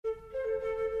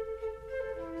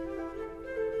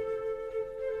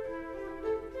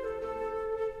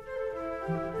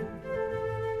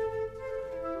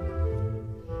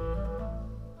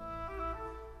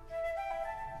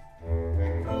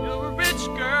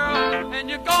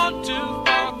you're gone too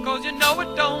far, 'cause you know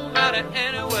it don't matter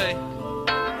anyway.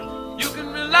 You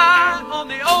can rely on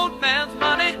the old man's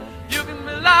money. You can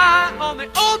rely on the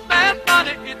old man's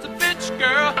money. It's a bitch,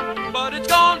 girl, but it's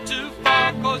gone too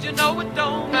far, 'cause you know it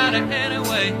don't matter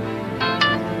anyway.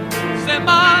 Say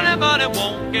money, money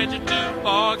won't get you too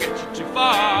far, get you too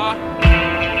far.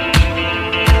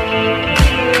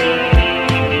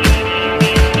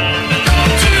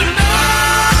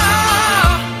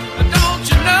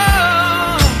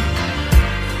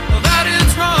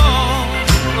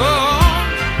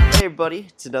 Everybody,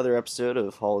 it's another episode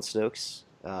of Hall and Snokes.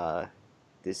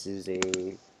 This is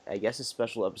I guess a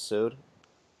special episode.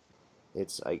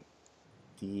 It's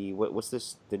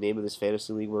what's the name of this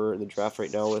fantasy league we're in the draft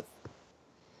right now with?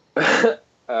 The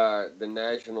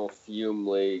National Fume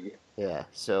League. Yeah,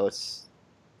 so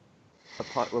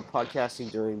we're podcasting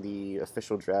during the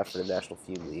official draft for the National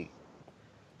Fume League.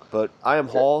 But I am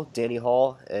Hall, Danny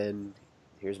Hall, and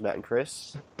here's Matt and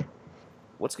Chris.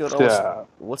 What's going on?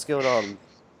 What's going on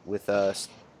with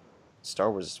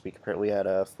Star Wars this week? Apparently, we had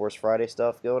Force Friday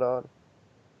stuff going on.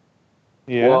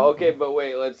 Yeah. Well, okay, but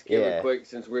wait, let's give it quick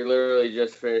since we literally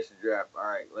just finished the draft. All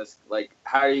right,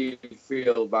 how do you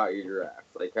feel about your draft?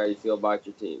 How do you feel about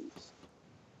your teams?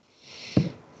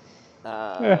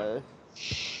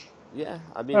 Yeah,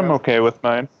 I mean, I'm okay with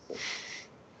mine.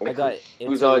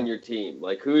 Who's on your team?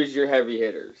 Who's your heavy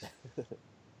hitters?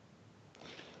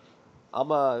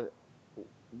 The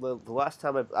last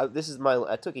time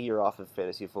I took a year off of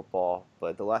fantasy football,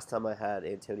 but the last time I had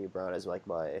Antonio Brown as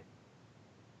my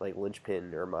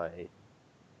linchpin or my.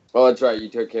 Oh, that's right. You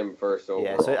took him first overall.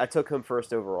 Yeah, so I took him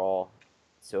first overall.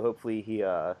 So hopefully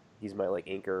he's my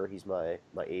anchor. He's my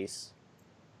ace.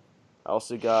 I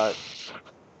also got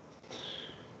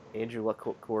Andrew Luck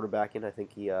quarterbacking. I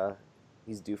think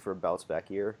he's due for a bounce back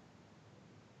year.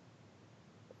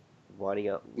 Winding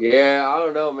up. Yeah, I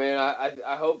don't know, man.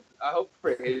 I hope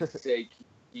for his sake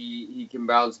he can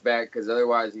bounce back, because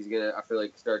otherwise he's gonna, I feel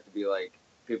like, start to be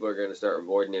people are gonna start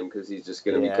avoiding him because he's just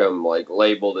gonna become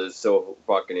labeled as so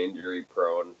fucking injury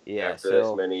prone after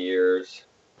this many years.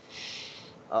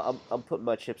 I'm putting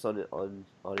my chips on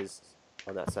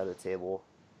that side of the table,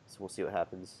 so we'll see what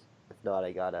happens. If not,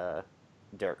 I got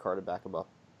Derek Carr to back him up.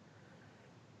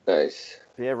 Nice.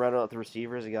 But yeah, rounding out the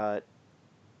receivers, I got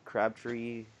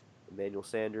Crabtree, Emmanuel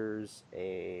Sanders,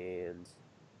 and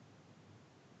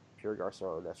Pierre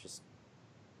Garcon. That's just,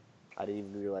 I didn't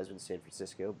even realize it was in San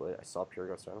Francisco, but I saw Pierre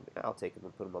Garcon. I'll take him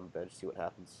and put him on the bench, see what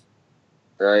happens.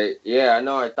 Right. Yeah, I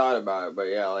know. I thought about it, but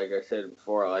yeah, like I said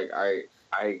before, I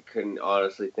couldn't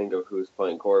honestly think of who's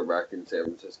playing quarterback in San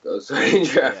Francisco, so I didn't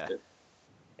draft him.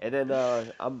 And then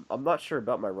I'm not sure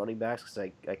about my running backs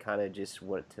because I kind of just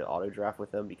went to auto draft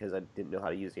with them because I didn't know how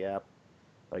to use the app.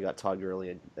 But I got Todd Gurley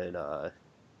and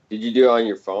Did you do it on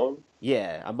your phone?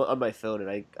 Yeah, I'm on my phone, and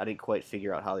I didn't quite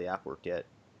figure out how the app worked yet.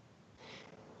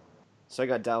 So I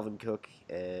got Dalvin Cook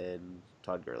and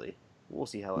Todd Gurley. We'll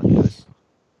see how that goes.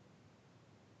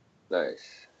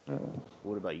 Nice.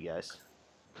 What about you guys?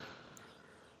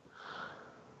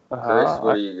 Chris,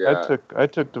 what do you got? I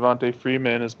took Devontae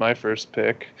Freeman as my first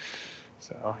pick,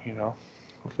 so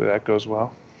hopefully that goes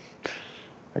well.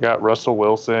 I got Russell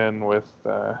Wilson with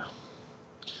the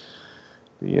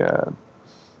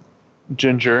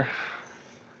Ginger,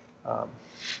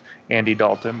 Andy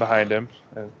Dalton behind him,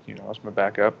 as my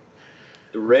backup.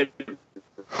 The Red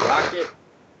Rocket.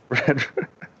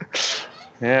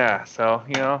 Yeah, so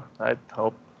I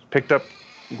picked up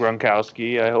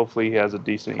Gronkowski. Hopefully he has a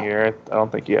decent year. I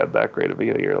don't think he had that great of a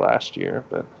year last year,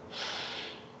 but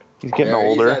he's getting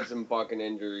older. He's had some fucking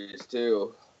injuries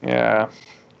too. Yeah.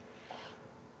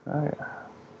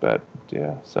 But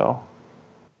yeah, so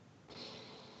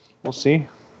we'll see.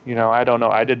 I don't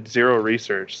know. I did zero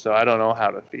research, so I don't know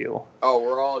how to feel. Oh,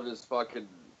 we're all just fucking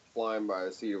flying by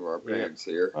the seat of our pants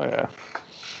here. Oh, yeah.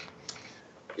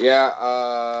 Yeah,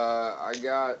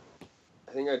 I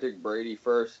think I took Brady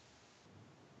first.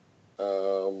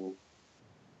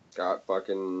 Got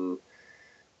fucking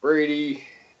Brady,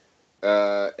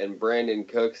 and Brandon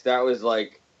Cooks. That was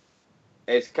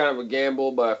it's kind of a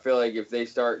gamble, but I feel like if they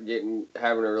start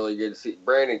having a really good season,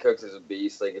 Brandon Cooks is a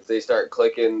beast. If they start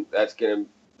clicking, that's going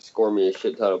to score me a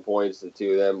shit ton of points, the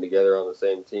two of them together on the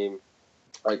same team.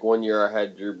 1 year I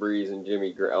had Drew Brees and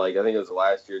Jimmy Graham. I think it was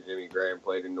last year Jimmy Graham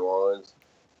played in New Orleans.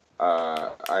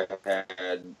 I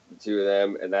had the two of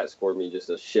them, and that scored me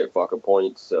just a shit fucking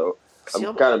points. So I'm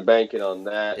kind of banking on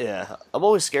that. Yeah, I'm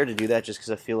always scared to do that just because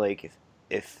I feel like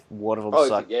if one of them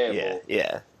sucks, it's a gamble.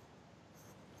 Yeah.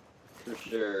 For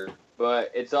sure. But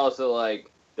it's also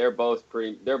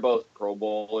they're both Pro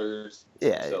Bowlers.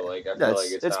 Yeah, So like I no, feel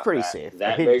like it's not pretty that, safe.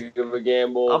 that I mean, big of a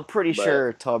gamble. I'm pretty but-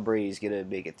 sure Tom Brady's gonna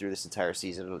make it through this entire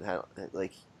season.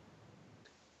 Like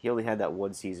he only had that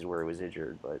one season where he was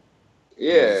injured, but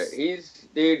Yeah, he's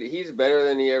better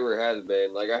than he ever has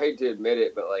been. Like I hate to admit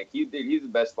it, but like he's the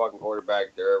best fucking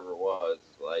quarterback there ever was.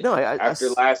 Like no, after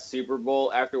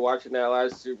watching that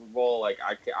last Super Bowl, like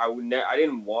I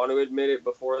didn't want to admit it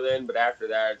before then, but after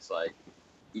that, it's like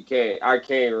I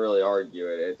can't really argue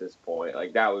it at this point.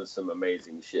 Like that was some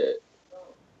amazing shit.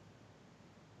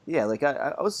 yeah, like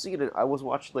I was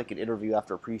watching like an interview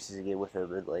after a preseason game with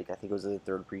him, and like I think it was in the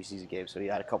third preseason game, so he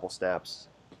had a couple snaps.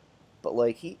 But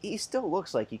like he still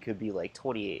looks like he could be like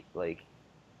 28. Like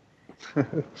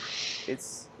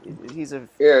he's a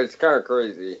It's kind of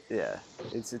crazy. yeah.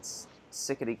 It's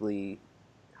sickeningly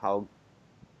how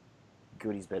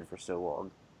good he's been for so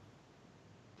long.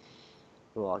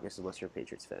 Well, I guess unless you're a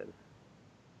Patriots fan.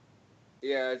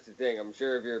 Yeah, that's the thing. I'm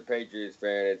sure if you're a Patriots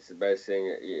fan, it's the best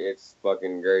thing. It's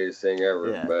fucking greatest thing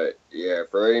ever. Yeah. But yeah,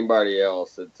 for anybody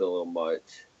else, it's a little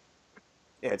much.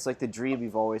 Yeah, it's like the dream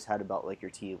you've always had about like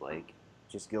your team, like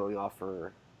just going off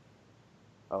for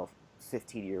a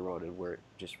 15-year run and we're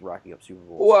just racking up Super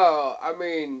Bowls. Well, I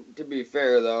mean, to be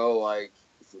fair though, like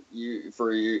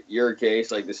for your case,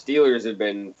 like the Steelers have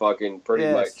been fucking pretty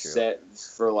Yeah, much that's true. set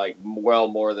for like well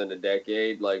more than a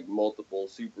decade, like multiple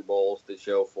Super Bowls to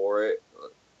show for it.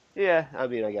 Yeah, I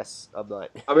mean, I guess I'm not.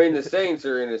 I mean, the Saints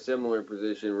are in a similar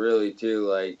position, really, too.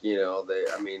 Like, they've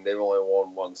only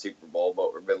won one Super Bowl,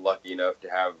 but we've been lucky enough to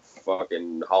have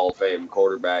fucking Hall of Fame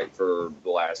quarterback for the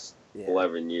last Yeah.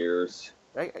 11 years.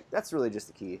 That's really just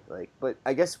the key. Like, but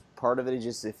I guess part of it is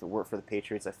just if it weren't for the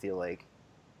Patriots, I feel like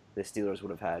the Steelers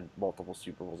would have had multiple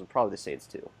Super Bowls, and probably the Saints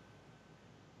too.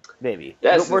 Maybe.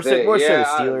 That's more the thing. so the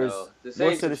I don't Steelers. know. The More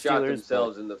Saints so the have shot Steelers,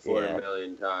 themselves but- in the foot yeah. a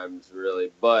million times,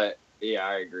 really. But yeah,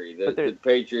 I agree. But they're- The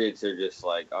Patriots are just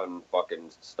like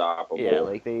unfucking stoppable. Yeah,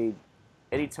 like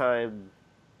anytime,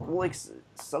 well, like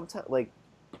sometimes, like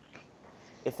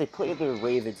if they play the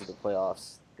Ravens in the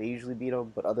playoffs, they usually beat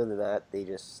them. But other than that, they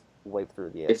just wipe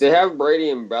through the. If they have Brady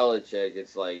and Belichick,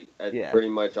 it's like that's Yeah. pretty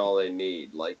much all they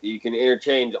need. Like you can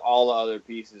interchange all the other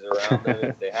pieces around them.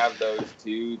 If they have those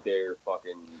two, you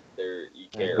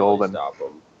can't really golden. stop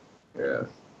them. Yeah.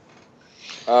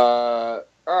 All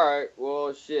right.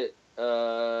 Well, shit.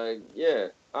 Yeah.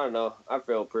 I don't know. I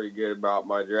feel pretty good about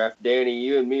my draft. Danny,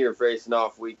 you and me are facing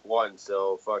off week 1,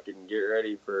 so fucking get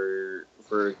ready for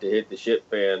it to hit the shit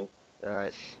fan. All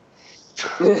right.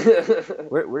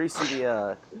 Where do you see the?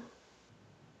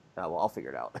 Oh, well, I'll figure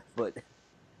it out. But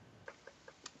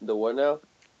The what now?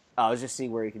 I was just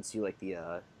seeing where you can see like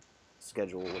the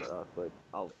schedule. But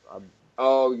I'm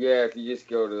Oh yeah, if you just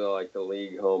go to the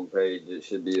league homepage, it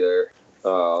should be there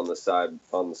on the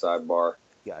sidebar.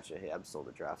 gotcha. Hey, I'm still in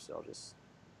the draft, so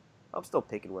I'm still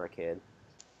picking where I can.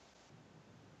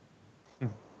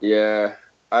 Yeah,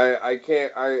 I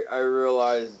can't. I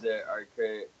realized that I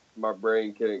can't. My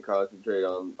brain couldn't concentrate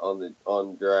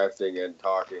on drafting and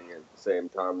talking at the same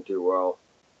time too well.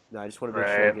 No, I just want to make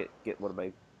sure I Right. get one of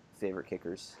my favorite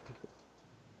kickers.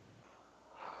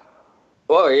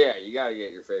 Well, yeah, you gotta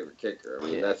get your favorite kicker. I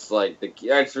mean, Yeah. that's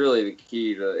that's really the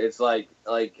key to. It's like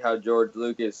how George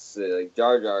Lucas said, like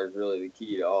Jar Jar is really the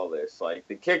key to all this. Like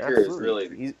the kicker is really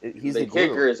he's the the glue.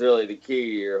 kicker is really the key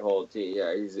to your whole team.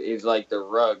 Yeah, he's like the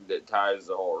rug that ties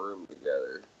the whole room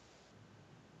together.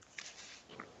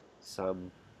 So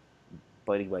I'm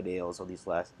biting my nails on these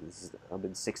last. I'm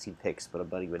in 16 picks, but I'm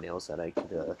biting my nails that I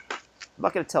could. I'm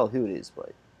not gonna tell who it is,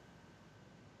 but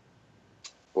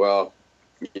Well,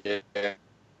 yeah,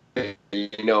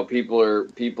 people are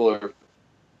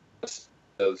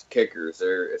those kickers.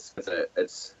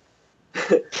 It's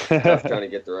tough trying to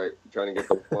get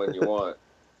the one you want.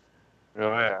 Oh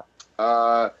yeah.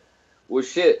 Well,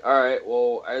 shit. All right.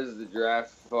 Well, as the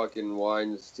draft fucking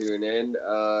winds to an end,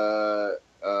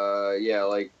 yeah,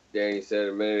 like Danny said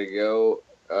a minute ago,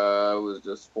 it was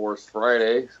just Force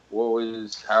Friday.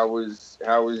 How was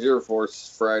your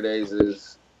Force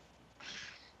Fridays?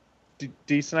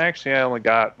 Decent. Actually, I only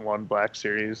got one Black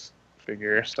Series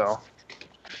figure, so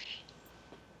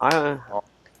I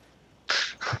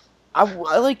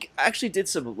like actually did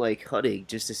some like hunting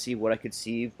just to see what I could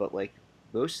see, but like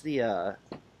most of the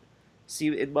see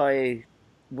in my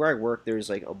where I work there's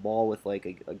like a mall with like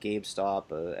a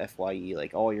GameStop, a FYE,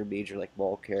 like all your major like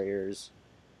mall carriers,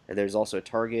 and there's also a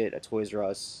Target, a Toys R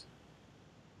Us.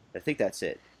 I think that's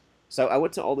it. So I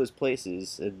went to all those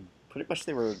places and pretty much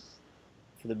they were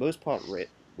for the most part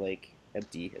like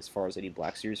empty as far as any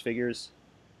Black Series figures.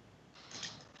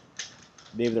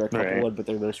 Maybe there are a couple Right. one, but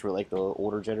they're most for like the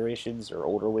older generations or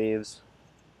older waves.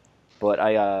 But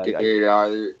Did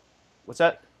either what's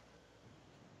that?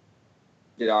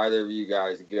 did either of you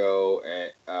guys go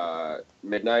at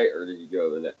midnight, or did you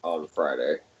go on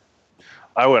Friday?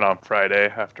 I went on Friday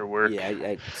after work.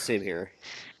 Yeah, same here.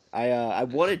 I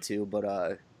wanted to,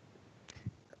 but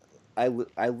I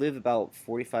live about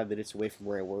 45 minutes away from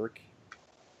where I work,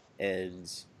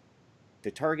 and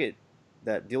the target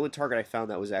the only target I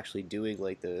found that was actually doing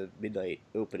like the midnight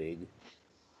opening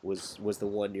was the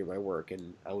one near my work,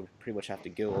 and I would pretty much have to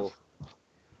go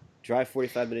drive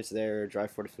 45 minutes there,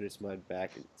 drive 45 minutes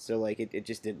back, so like it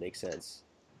just didn't make sense.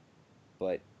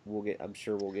 But I'm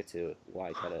sure we'll get to why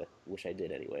I kind of wish I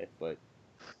did anyway. But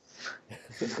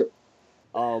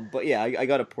but yeah, I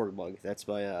got a pork mug. That's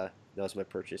my that was my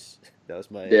purchase. That was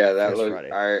my Yeah, that first looked.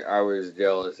 Friday. I was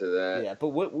jealous of that. Yeah, but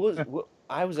what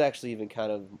I was actually even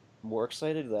kind of more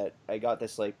excited that I got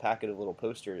this like packet of little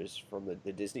posters from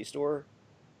the Disney store,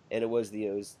 and it was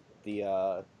the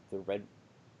red,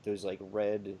 those like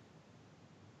red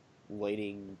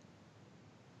lighting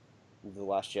the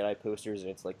Last Jedi posters, and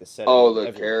it's like the set. Oh, of the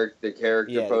everyone.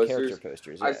 character Yeah, posters. the character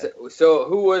posters. Yeah. I said, so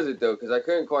who was it though? Because I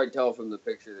couldn't quite tell from the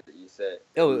picture that you sent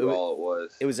who all it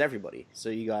was. It was everybody. So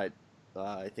you got,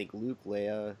 I think Luke,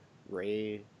 Leia,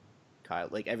 Rey, Kyle,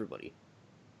 like everybody.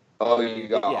 Oh, you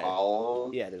got Yeah. all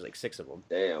of them? Yeah, there's like 6 of them.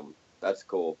 Damn, that's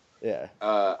cool. Yeah.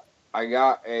 I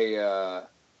got a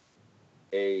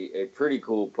pretty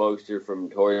cool poster from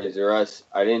Toys R Us.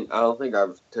 I don't think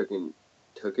I've taken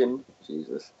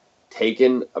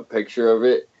a picture of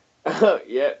it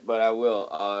yet, but I will.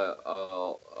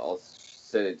 I'll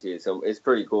send it to you. It's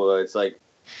pretty cool though. It's like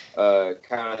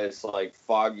kind of this like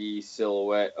foggy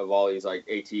silhouette of all these like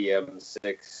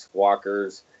ATM-6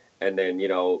 walkers, and then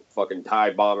fucking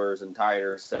TIE bombers and TIE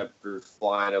interceptors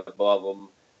flying above them.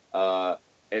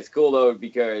 It's cool though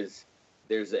because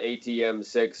there's the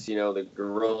ATM-6, the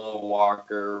gorilla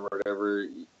walker or whatever,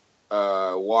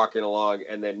 walking along,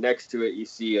 and then next to it you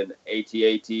see an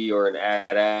AT-AT or an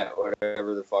AT-AT,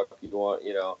 whatever the fuck you want,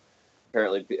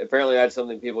 Apparently that's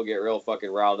something people get real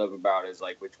fucking riled up about, is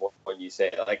like which one you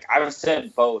say. Like I've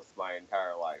said both my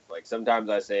entire life. Like sometimes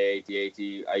I say AT-AT,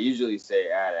 I usually say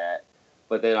AT-AT,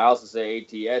 but then I also say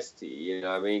AT-ST, you know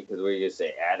what I mean? Because when you just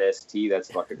say AT-ST,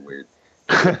 that's fucking weird.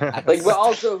 Like, but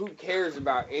also, who cares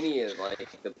about any of like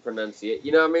the pronunciation?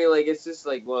 You know what I mean? Like, it's just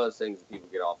like one of those things that people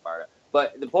get all fired up.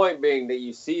 But the point being that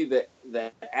you see that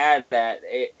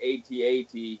AT-AT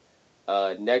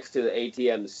next to the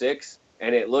ATM-6,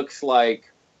 and it looks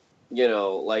like,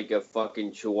 like a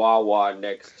fucking Chihuahua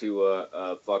next to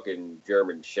a fucking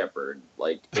German Shepherd.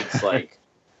 Like, it's like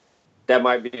that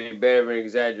might be a bit of an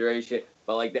exaggeration,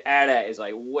 but like the AT-AT is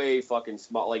like way fucking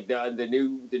small. Like the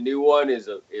new one is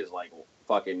like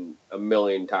fucking a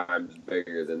million times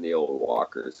bigger than the old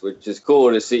walkers, which is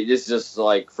cool to see. Just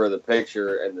like for the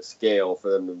picture and the scale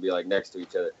for them to be like next to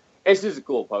each other. It's just a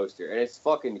cool poster, and it's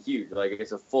fucking huge. Like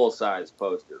it's a full size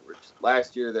poster. Which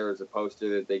last year there was a poster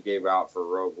that they gave out for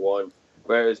Rogue One,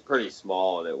 but it was pretty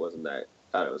small and it wasn't that.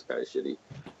 I thought it was kind of shitty.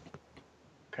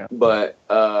 Okay. But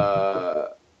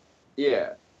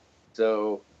yeah.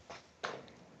 So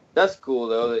that's cool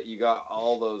though that you got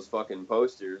all those fucking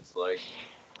posters. Like,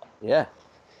 yeah,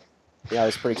 I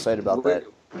was pretty excited about that.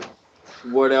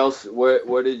 What else? What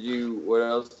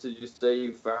else did you say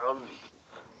you found?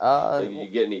 Did you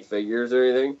get any figures or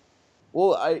anything?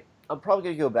 Well, I'm probably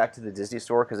gonna go back to the Disney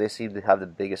store because they seem to have the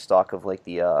biggest stock of like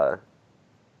the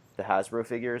Hasbro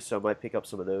figures, so I might pick up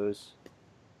some of those.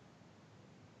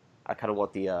 I kind of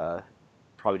want the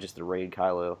probably just the Rey and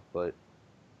Kylo, but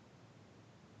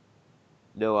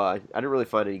no, I didn't really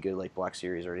find any good like Black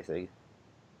Series or anything.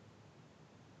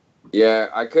 Yeah,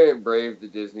 I couldn't brave the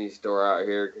Disney store out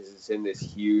here because it's in this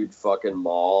huge fucking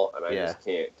mall, and I just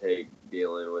can't take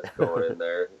dealing with going in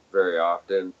there very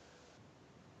often.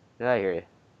 Yeah, I hear you.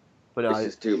 But it's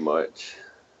just too much.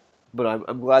 But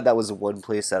I'm glad that was the one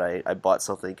place that I bought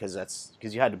something because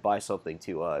you had to buy something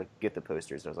to get the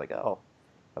posters. And I was like, oh,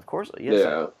 of course, yes.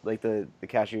 Yeah. Like the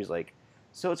cashier's like,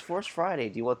 so it's Force Friday.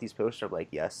 Do you want these posters? I'm like,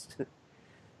 yes.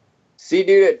 See,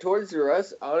 dude, at Toys R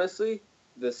Us, honestly,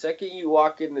 the second you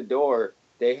walk in the door,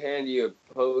 they hand you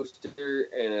a poster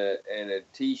and a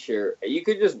T-shirt. And you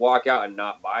could just walk out and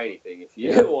not buy anything if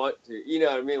you didn't want to. You know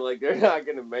what I mean? Like, they're not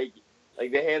going to make you.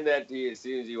 Like, they hand that to you as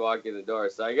soon as you walk in the door.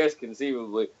 So I guess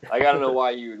conceivably, like, I don't know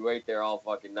why you would wait there all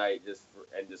fucking night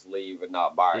and just leave and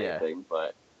not buy anything.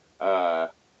 But,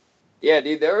 yeah,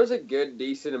 dude, there was a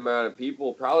decent amount of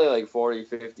people, probably like 40,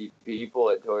 50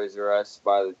 people at Toys R Us.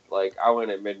 I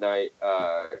went at midnight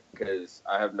because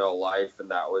I have no life, and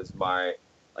that was my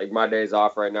days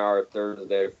off right now are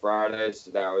Thursday, Friday, so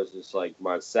that was just like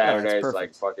my Saturdays,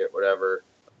 like fuck it, whatever.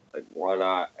 like, why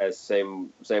not? As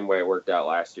same way it worked out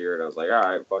last year, and I was like, all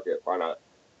right, fuck it, why not?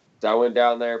 So I went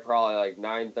down there probably like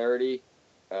 9:30.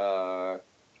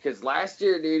 Because last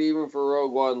year, dude, even for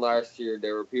Rogue One last year,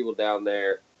 there were people down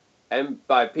there, and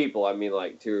by people I mean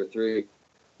like 2 or 3,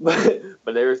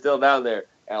 but they were still down there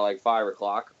at like 5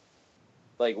 o'clock,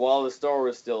 like while the store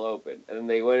was still open. And then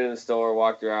they went in the store,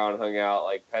 walked around, hung out,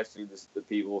 like pestered the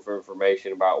people for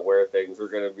information about where things were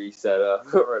gonna be set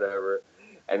up or whatever,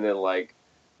 and then like.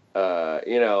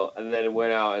 And then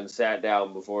went out and sat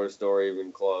down before the store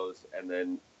even closed, and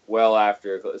then well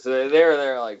after. So they were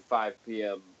there at like 5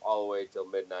 p.m. all the way till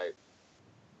midnight.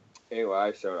 Anyway,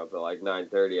 I showed up at like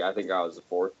 9:30. I think I was the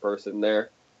 4th person there.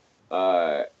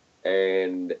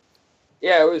 And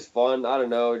yeah, it was fun. I don't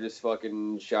know, just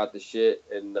fucking shot the shit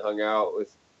and hung out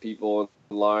with people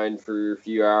in line for a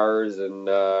few hours. And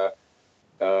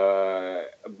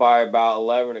by about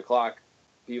 11 o'clock,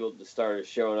 people just started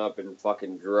showing up in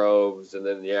fucking droves, and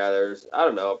then there's, I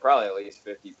don't know, probably at least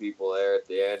 50 people there at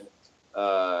the end.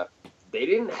 They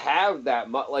didn't have that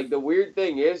much. Like, the weird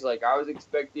thing is, like, I was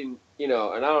expecting, and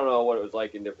I don't know what it was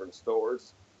like in different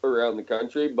stores around the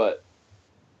country, but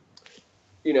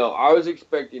I was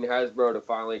expecting Hasbro to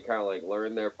finally kind of like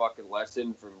learn their fucking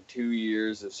lesson from 2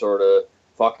 years of sort of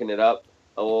fucking it up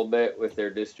a little bit with their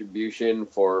distribution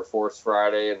for Force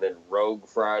Friday and then Rogue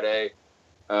Friday.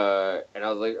 And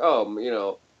I was like,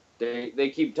 they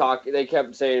keep talking. They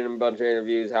kept saying in a bunch of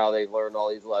interviews how they've learned all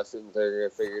these lessons. They're gonna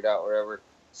figure it out, whatever.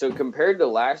 So compared to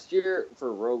last year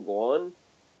for Rogue One,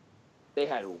 they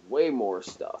had way more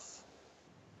stuff.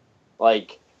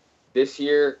 Like this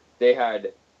year, they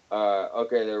had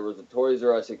there was a Toys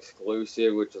R Us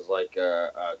exclusive, which is like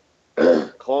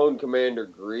Clone Commander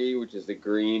Gree, which is the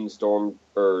green storm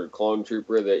or clone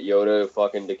trooper that Yoda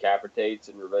fucking decapitates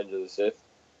in Revenge of the Sith.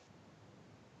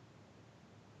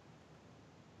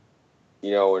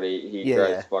 When he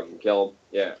tries to fucking kill him.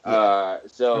 Yeah.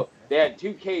 So they had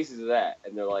 2 cases of that,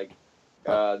 and they're like,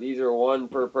 these are 1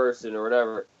 per person or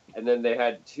whatever. And then they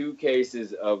had 2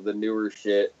 cases of the newer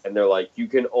shit, and they're like, you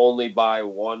can only buy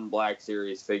 1 Black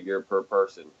Series figure per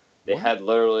person. They had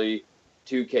literally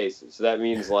 2 cases. So that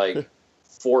means like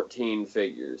 14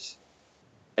 figures.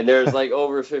 And there's like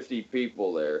over 50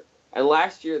 people there. And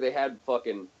last year they had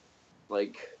fucking,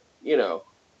 like,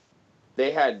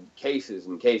 they had cases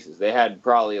and cases. They had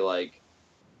probably like,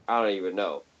 I don't even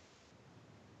know,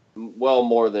 well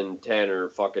more than 10 or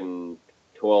fucking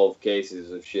 12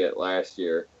 cases of shit last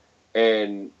year.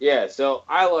 And yeah, so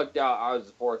I lucked out. I was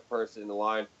the 4th person in the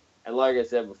line. And like I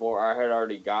said before, I had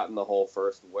already gotten the whole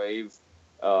first wave,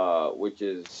 which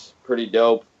is pretty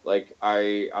dope. Like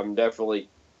I'm definitely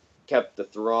kept the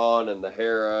Thrawn and the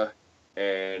Hera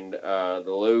and the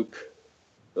Luke.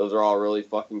 Those are all really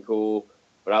fucking cool.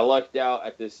 But I lucked out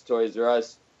at this Toys R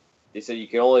Us. They said you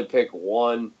can only pick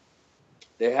 1.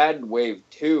 They had Wave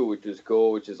 2, which was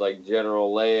cool, which is like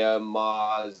General Leia,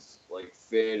 Maz, like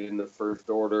Finn in the First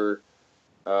Order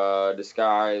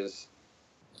disguise.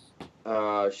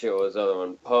 What was the other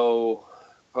one? Poe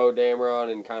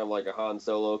Dameron in kind of like a Han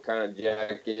Solo kind of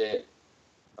jacket.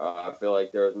 I feel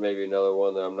like there was maybe another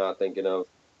one that I'm not thinking of.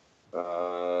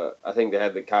 I think they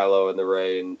had the Kylo and the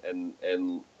Rey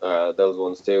and those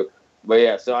ones too. But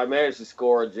yeah, so I managed to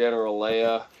score a General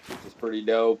Leia, which is pretty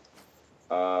dope.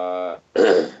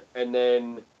 And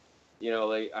then,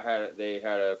 they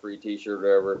had a free T-shirt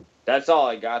or whatever. That's all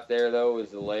I got there though, was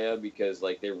the Leia, because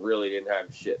like they really didn't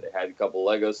have shit. They had a couple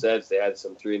Lego sets, they had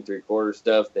some 3 3/4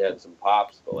 stuff, they had some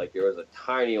pops, but like there was a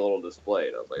tiny little display,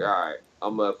 and I was like, all right,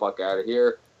 I'm gonna fuck out of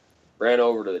here. Ran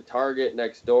over to the Target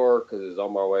next door because it was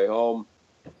on my way home.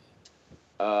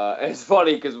 And it's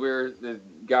funny because the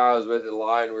guy I was with in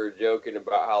line, we were joking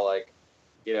about how, like,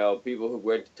 people who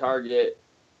went to Target,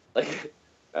 like,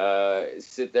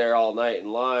 sit there all night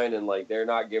in line, and, like, they're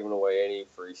not giving away any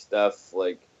free stuff.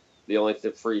 Like, the only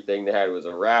free thing they had was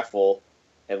a raffle.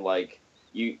 And, like,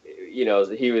 he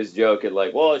was joking,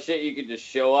 like, well, shit, you could just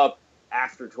show up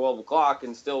after 12 o'clock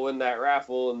and still win that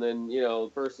raffle. And then,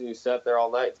 the person who sat there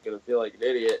all night is going to feel like an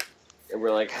idiot. And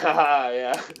we're like, haha,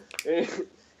 yeah.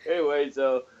 Anyway,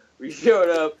 so we showed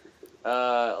up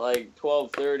like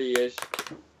 12:30-ish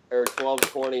or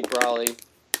 12:20 probably,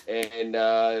 and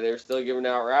they're still giving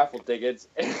out raffle tickets,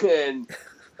 and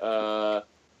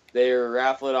they were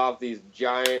raffling off these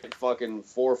giant fucking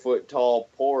 4-foot tall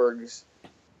porgs,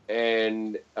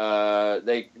 and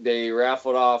they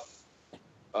raffled off.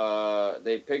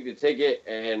 They picked a ticket,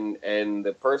 and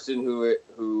the person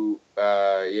who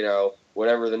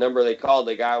whatever the number they called,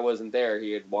 the guy wasn't there.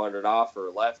 He had wandered off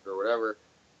or left or whatever.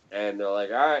 And they're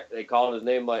like, all right. They called his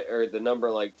name or the number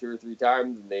 2 or 3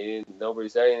 times, and nobody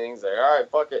said anything. He's like, all right,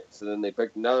 fuck it. So then they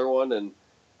picked another one, and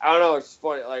I don't know. It's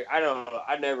funny. I don't know.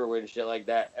 I never win shit like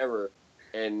that ever,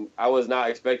 and I was not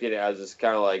expecting it. I was just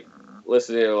kind of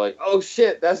listening to oh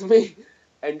shit, that's me.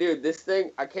 And dude, this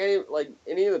thing, I can't even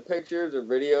any of the pictures or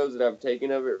videos that I've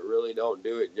taken of it really don't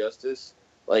do it justice.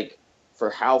 For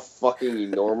how fucking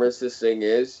enormous this thing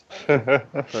is. Oh,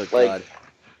 God.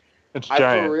 It's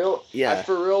giant. I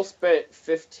for real spent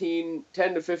 10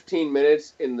 to 15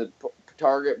 minutes in the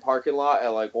Target parking lot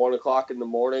at 1 o'clock in the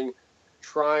morning,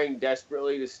 trying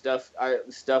desperately to stuff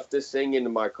this thing into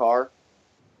my car.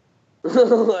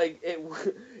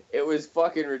 It was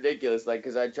fucking ridiculous.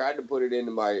 Because I tried to put it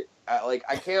into my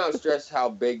I cannot stress how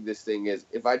big this thing is.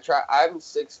 I'm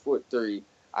 6'3".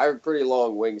 I have a pretty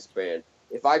long wingspan.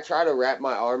 If I try to wrap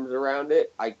my arms around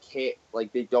it, I can't.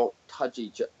 They don't touch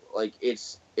each other.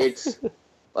 It's it's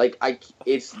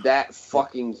that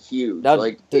fucking huge. Now,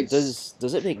 does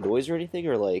it make noise or anything,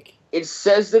 or It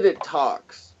says that it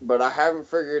talks, but I haven't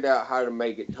figured out how to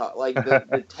make it talk.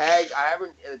 The tag,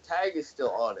 the tag is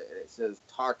still on it, and it says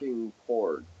talking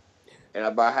Porg.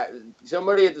 And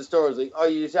somebody at the store was like, "Oh,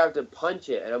 you just have to punch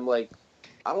it," and I'm like,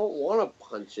 "I don't want to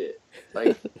punch it.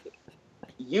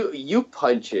 You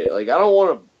punch it. I don't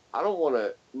want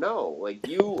to. No.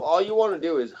 All you want to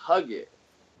do is hug it.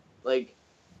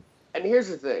 And here's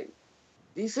the thing,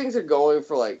 these things are going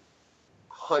for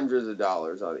hundreds of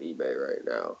dollars on eBay right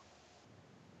now.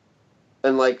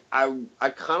 And I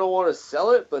kind of want to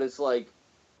sell it, but it's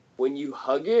when you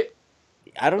hug it,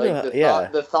 I don't know.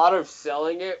 The thought of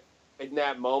selling it in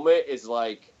that moment is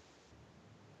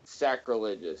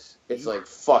sacrilegious. It's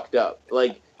fucked up.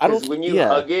 Because when you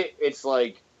hug it,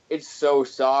 it's so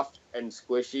soft and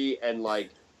squishy, and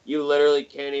you literally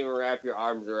can't even wrap your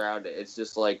arms around it. It's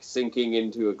just sinking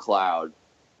into a cloud.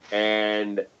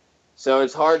 And so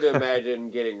it's hard to imagine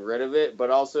getting rid of it,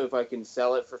 but also if I can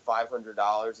sell it for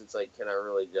 $500, it's can I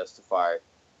really justify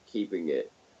keeping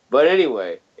it? But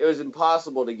anyway, it was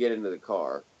impossible to get into the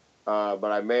car,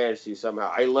 but I managed to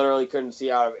somehow. I literally couldn't see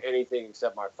out of anything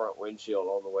except my front windshield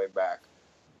on the way back.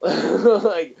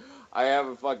 I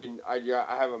have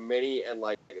I have a Mini, and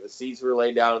the seats were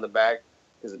laid down in the back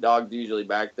because the dog's usually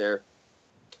back there,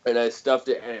 and I stuffed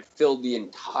it, and it filled the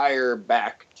entire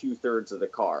back 2/3 of the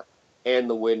car and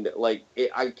the window. I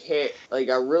can't, I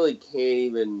really can't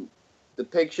even. The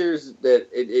pictures that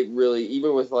it really,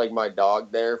 even with my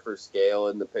dog there for scale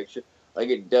in the picture,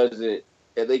 it doesn't.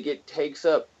 It takes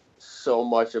up so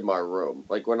much of my room.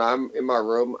 When I'm in my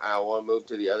room, I want to move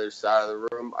to the other side of the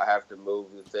room. I have to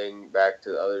move the thing back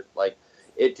to the other.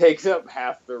 It takes up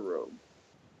half the room.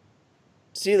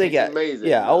 See, amazing.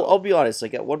 Yeah, I'll be honest.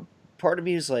 At one part of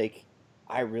me is I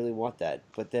really want that,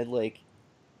 but then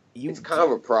it's kind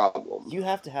of a problem. You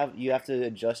have to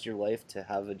adjust your life to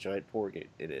have a giant Porg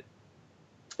in it.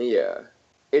 Yeah,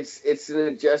 it's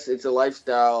a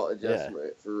lifestyle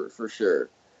adjustment for sure.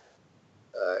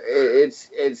 It's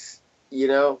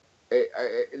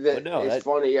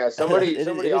funny. Yeah,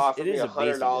 somebody offered me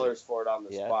 $100 for it on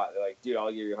the spot. They're like, dude, I'll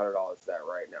give you $100 for that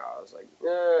right now. I was like,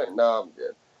 no, I'm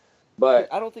good. But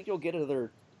I don't think you'll get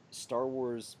another Star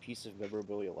Wars piece of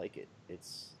memorabilia like it.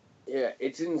 It's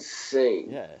insane.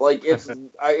 Yeah.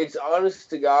 It's honest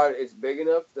to God, it's big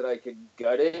enough that I could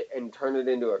gut it and turn it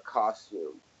into a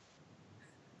costume.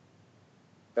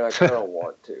 And I kind of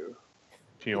want to.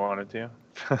 Do you want it to?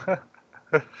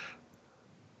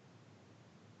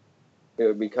 It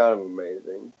would be kind of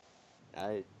amazing.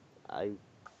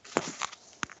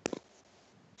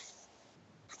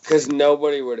 Because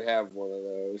nobody would have one of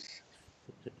those.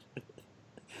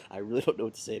 I really don't know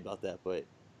what to say about that, but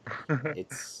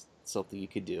it's something you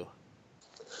could do.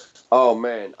 Oh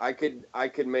man, I could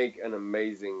make an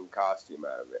amazing costume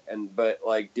out of it. But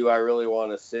do I really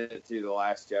want to sit through the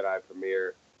Last Jedi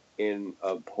premiere in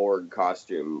a Porg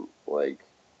costume?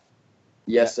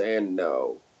 Yes and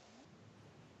no.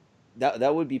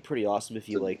 That would be pretty awesome if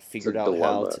you figured out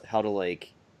how to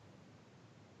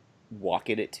walk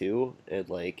in it too, and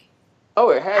Oh,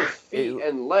 it has feet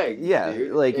and legs. Yeah,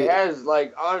 dude. It has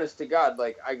honest to God,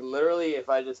 I literally, if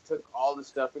I just took all the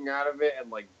stuffing out of it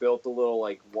and built a little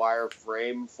wire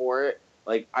frame for it,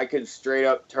 I could straight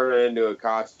up turn it into a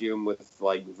costume with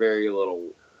very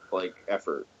little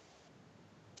effort.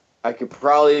 I could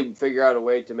probably figure out a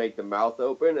way to make the mouth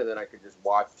open, and then I could just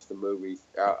watch the movie.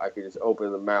 I could just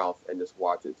open the mouth and just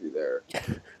watch it through there.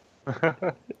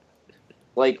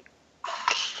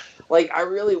 I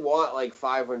really want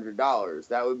 $500.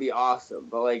 That would be awesome.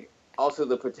 But also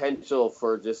the potential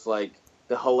for just the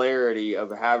hilarity of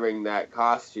having that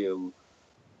costume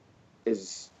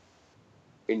is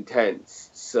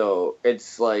intense. So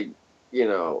it's like, you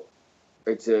know,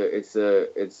 it's a it's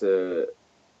a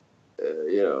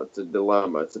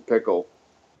dilemma. It's a pickle.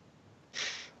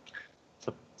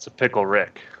 It's a pickle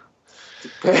Rick.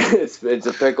 It's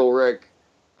a pickle Rick,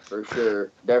 for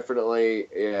sure. Definitely,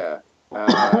 yeah.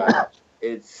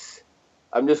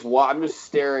 I'm just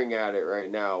staring at it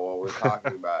right now while we're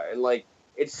talking about it, and like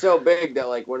it's so big that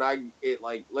like when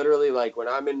literally like when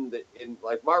I'm in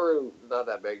like my room is not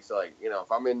that big, so like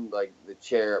if I'm in like the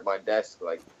chair at my desk,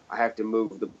 like I have to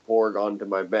move the Porg onto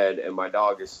my bed, and my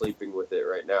dog is sleeping with it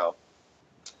right now.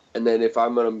 And then if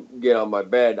I'm gonna get on my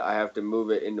bed, I have to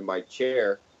move it into my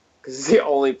chair because it's the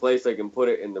only place I can put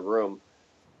it in the room.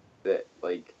 That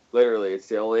like literally, it's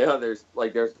the only others.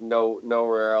 Like there's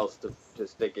nowhere else to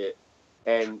stick it.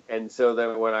 And so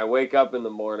then when I wake up in the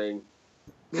morning,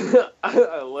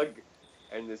 I look,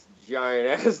 and this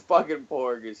giant ass fucking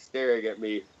Porg is staring at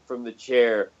me from the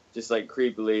chair, just like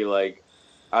creepily, like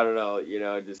I don't know,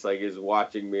 just like is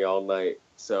watching me all night.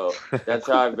 So that's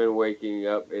how I've been waking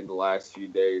up in the last few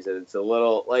days, and it's a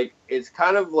little like it's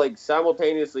kind of like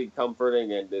simultaneously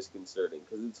comforting and disconcerting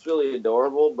because it's really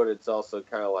adorable, but it's also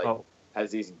kind of like has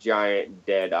these giant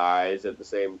dead eyes at the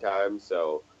same time.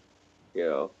 So,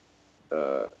 it's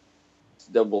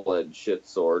a double-edged shit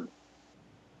sword.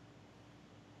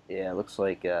 Yeah, it looks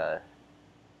like they're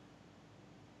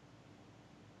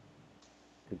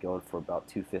going for about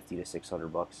 $250 to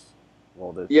 $600.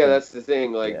 Well, that's the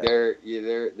thing. Like they're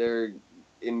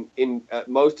in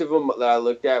most of them that I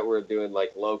looked at were doing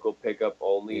like local pickup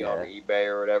only on eBay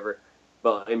or whatever.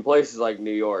 But in places like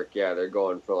New York, they're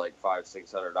going for like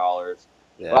 $500-$600.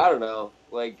 Yeah. But I don't know.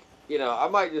 Like I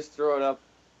might just throw it up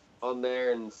on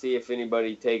there and see if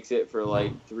anybody takes it for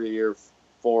like $300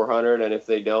 or $400, and if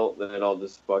they don't, then I'll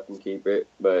just fucking keep it.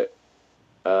 But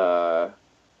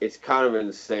it's kind of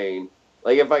insane.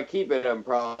 Like if I keep it, I'm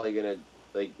probably gonna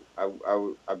like I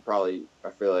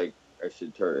feel like I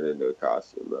should turn it into a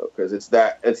costume though, because it's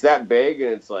that big,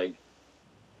 and it's like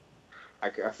I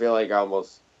feel like I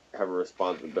almost have a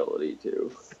responsibility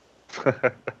to.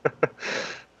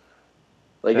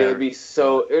 Like it would be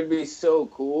so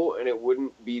cool, and it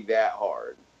wouldn't be that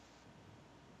hard.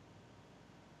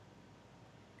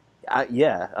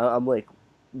 I'm like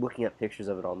looking at pictures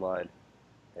of it online,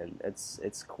 and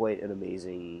it's quite an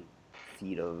amazing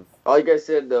feat of. Like I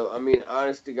said though, I mean,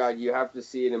 honest to God, you have to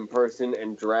see it in person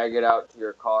and drag it out to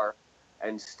your car,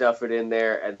 and stuff it in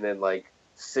there, and then like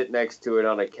sit next to it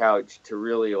on a couch to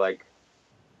really like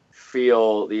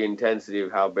feel the intensity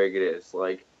of how big it is.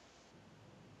 Like,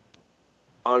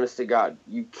 honest to God,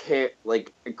 you can't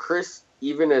like Chris.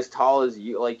 Even as tall as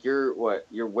you, like you're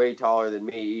way taller than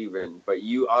me even, but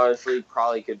you honestly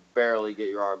probably could barely get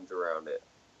your arms around it.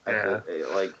 Yeah.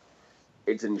 Like,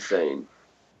 it's insane.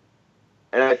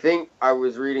 And I think I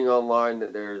was reading online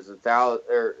that there's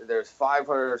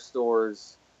 500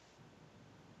 stores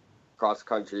across the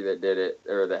country that did it,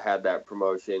 or that had that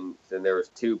promotion, and there was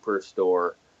 2 per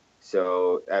store.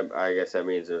 So I guess that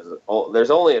means there's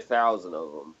only 1,000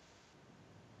 of them.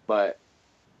 But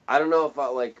I don't know if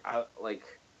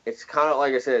it's kind of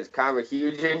like I said, it's kind of a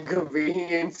huge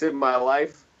inconvenience in my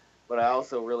life, but I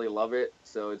also really love it.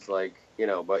 So it's like,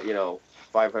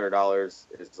 $500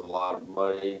 is a lot of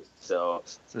money. So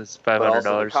it's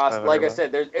 $500. Cost, like I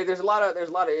said, there's a lot of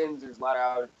ins, there's a lot of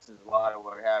outs, there's a lot of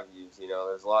what have yous.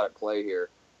 There's a lot at play here.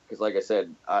 Because like I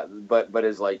said, but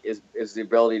is the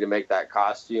ability to make that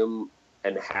costume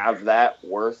and have that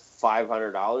worth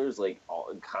 $500? Like,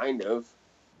 kind of.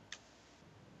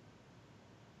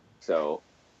 So,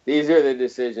 these are the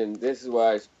decisions. This is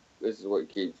what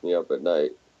keeps me up at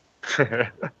night.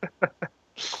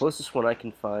 Closest one I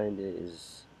can find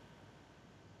is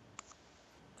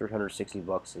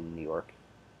 $360 in New York.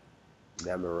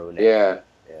 Mamuro neck. Yeah.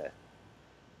 Yeah.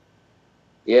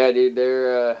 Yeah, dude.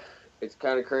 They're it's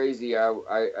kind of crazy. I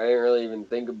didn't really even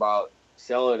think about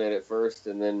selling it at first,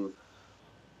 and then.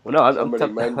 Well, no, I'm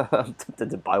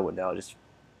tempted to buy one now just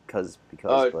because.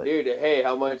 Oh, but dude! Hey,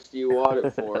 how much do you want it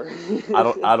for? I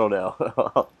don't know.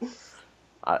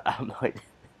 I'm like.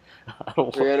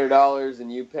 $300,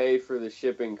 and you pay for the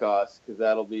shipping costs, because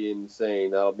that'll be insane.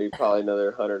 That'll be probably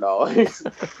another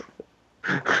 $100.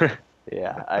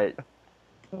 Yeah,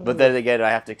 But then again, I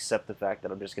have to accept the fact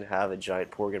that I'm just gonna have a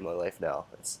giant Porg in my life now.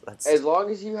 That's as long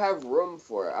as you have room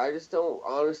for it. I just don't,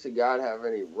 honest to God, have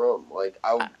any room. Like,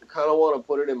 I kind of want to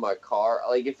put it in my car.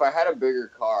 Like, if I had a bigger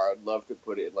car, I'd love to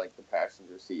put it in like the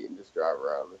passenger seat and just drive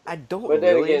around with it. I don't. But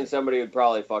then again, somebody would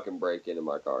probably fucking break into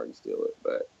my car and steal it.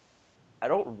 But I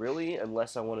don't really,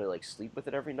 unless I want to like sleep with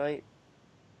it every night.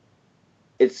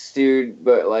 It's dude,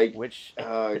 but like, Which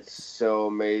it's so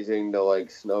amazing to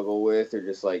like snuggle with or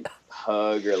just like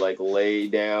hug or like lay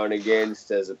down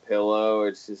against as a pillow.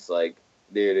 It's just like,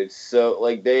 dude, it's so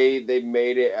like they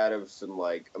made it out of some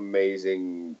like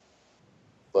amazing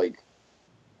like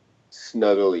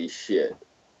snuggly shit.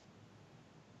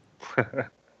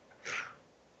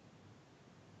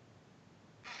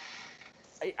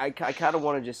 I kind of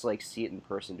want to just like see it in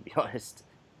person, to be honest.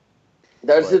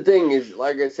 That's the But thing is,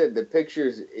 like I said, the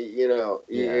pictures, you know,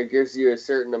 yeah, it gives you a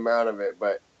certain amount of it,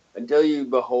 but until you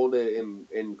behold it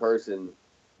in person,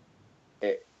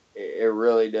 it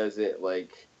really doesn't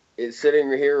like. It's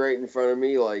sitting here right in front of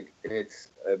me, like it's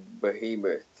a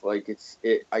behemoth. Like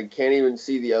I can't even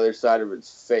see the other side of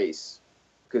its face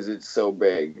because it's so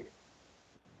big.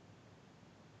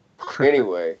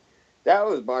 Anyway, that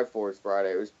was my Force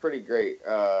Friday. It was pretty great.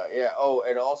 Yeah. Oh,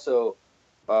 and also,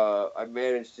 I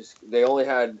managed to. They only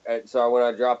had. So when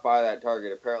I dropped by that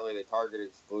Target, apparently the Target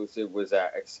exclusive was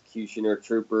that Executioner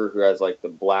Trooper who has like the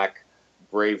black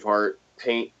Braveheart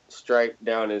paint stripe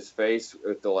down his face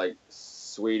with the like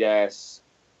sweet ass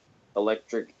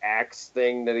electric axe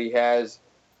thing that he has.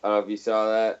 I don't know if you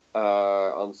saw that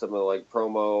on some of the like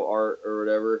promo art or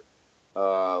whatever.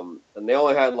 And they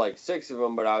only had like 6 of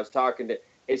them, but I was talking to.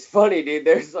 It's funny, dude.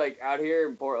 There's like out here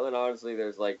in Portland, honestly,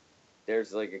 there's like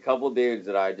a couple dudes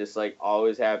that I just like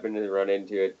always happen to run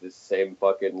into at the same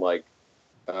fucking like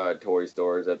toy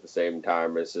stores at the same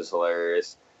time. It's just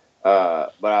hilarious.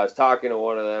 But I was talking to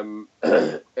one of them,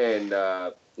 and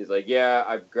he's like,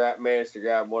 "Yeah, managed to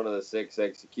grab one of the 6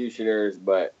 executioners,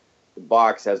 but the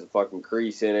box has a fucking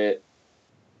crease in it."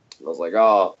 I was like,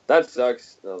 "Oh, that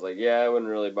sucks." And I was like, "Yeah, it wouldn't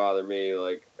really bother me.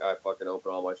 Like, I fucking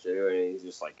open all my shit anyway." And he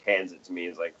just like hands it to me.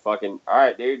 He's like, "Fucking, all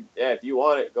right, dude. Yeah, if you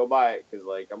want it, go buy it. Cause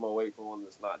like I'm gonna wait for one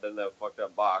that's not doesn't have a fucked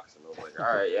up box." And I was like,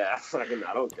 "All right, yeah, fucking,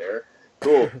 I don't care.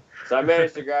 Cool." So I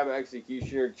managed to grab an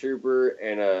Executioner Trooper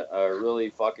and a really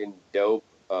fucking dope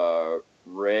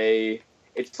Ray.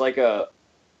 It's like a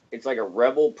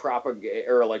rebel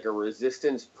propaganda or like a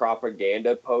resistance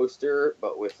propaganda poster,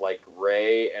 but with like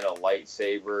Ray and a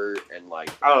lightsaber and like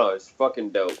I don't know, it's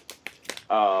fucking dope.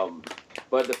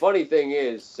 But the funny thing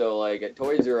is, so like at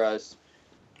Toys R Us,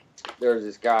 there was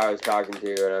this guy I was talking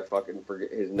to, and I fucking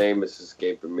forget his name is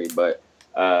escaping me, but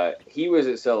he was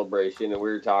at Celebration, and we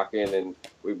were talking, and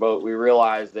we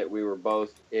realized that we were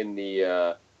both in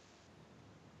the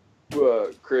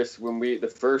Chris when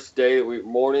the first day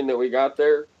morning that we got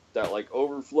there, that like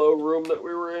overflow room that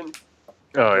we were in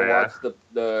Oh to yeah. watch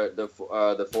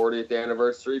the 40th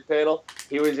anniversary panel.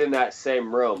 He was in that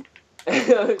same room.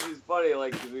 It was just funny,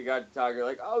 like, because we got to talking,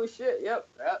 like, oh shit, yep,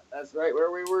 that's right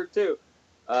where we were too.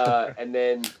 And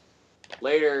then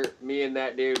later, me and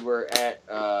that dude were at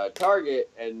Target,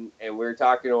 and we were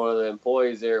talking to one of the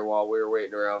employees there while we were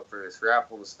waiting around for this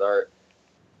raffle to start.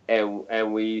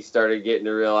 And we started getting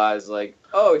to realize, like,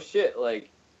 oh shit, like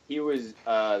he was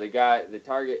the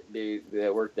Target dude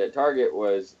that worked at Target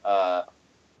was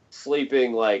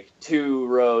sleeping like 2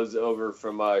 rows over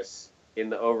from us in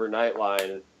the overnight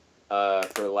line for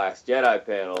the Last Jedi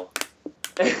panel.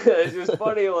 It's just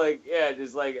funny, like, yeah,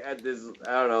 just like at this,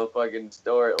 I don't know, fucking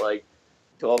store at like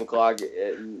 12 o'clock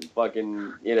and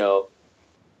fucking, you know,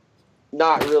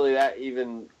 not really that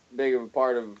even big of a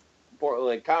part of Portland,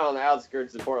 like kind of on the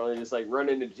outskirts of Portland, just like run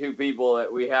into 2 people that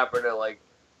we happen to like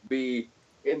be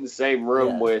in the same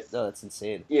room yeah, with, no, that's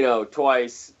insane. you know,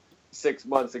 twice 6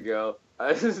 months ago.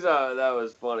 I just thought that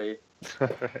was funny.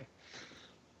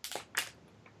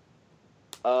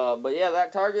 But yeah,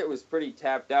 that Target was pretty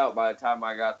tapped out by the time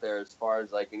I got there as far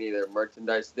as like any of their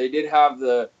merchandise. They did have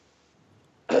the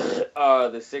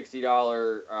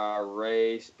 $60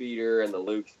 Ray speeder and the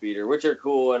Luke speeder, which are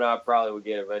cool, and I probably would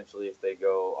get eventually if they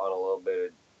go on a little bit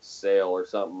of sale or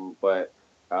something. But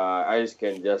I just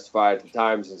couldn't justify it at the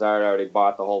time since I had already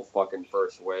bought the whole fucking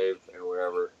first wave and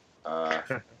whatever.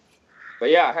 But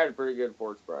yeah, I had a pretty good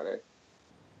Force Friday.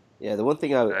 Yeah, the one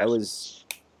thing I Nice.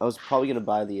 was probably gonna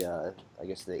buy the I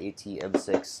guess the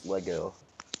AT-M6 Lego,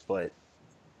 but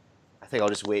I think I'll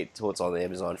just wait till it's on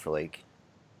Amazon for like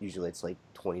usually it's like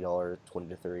 $20, $20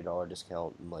 to $30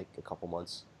 discount in like a couple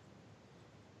months.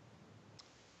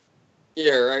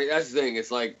 Yeah, right. That's the thing. It's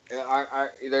like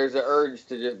there's an urge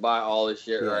to just buy all this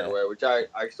shit right Yeah, away, which I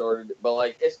started, but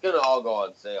like it's gonna all go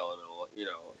on sale in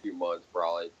a few months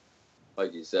probably,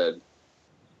 like you said.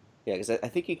 yeah, because I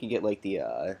think you can get like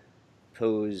the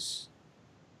Pose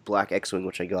Black X-wing,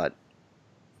 which I got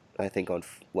I think on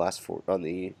on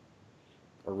the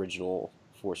original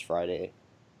Force Friday.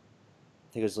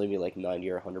 I think it was maybe like 90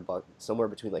 or $100, somewhere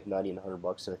between like 90 and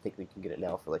 $100, and I think we can get it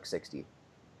now for like 60.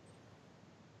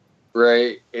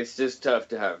 Right. It's just tough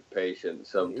to have patience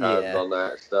sometimes Yeah. on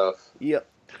that stuff. Yep.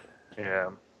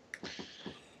 Yeah.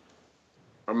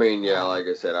 I mean, yeah, like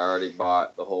I said, I already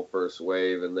bought the whole first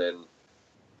wave and then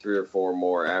 3 or 4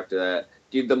 more after that.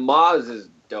 Dude, the Maz is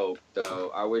dope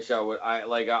though. I wish I would. I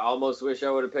almost wish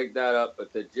I would have picked that up,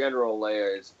 but the General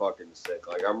Leia is fucking sick.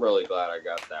 Like, I'm really glad I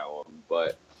got that one.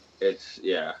 But it's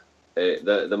the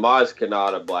Maz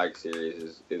Kanata Black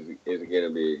Series is gonna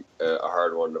be a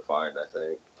hard one to find. I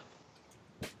think.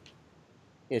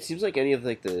 Yeah, it seems like any of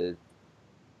like the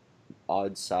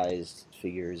odd-sized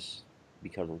figures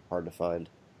become hard to find.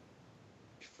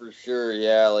 For sure,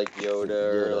 yeah, like Yoda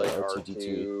or Yoda, like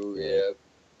R2D2,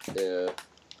 R2.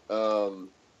 Yeah.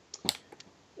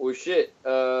 Well, shit.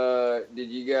 Did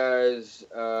you guys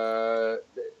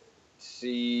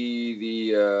see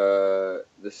the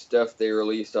stuff they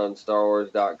released on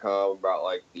StarWars.com about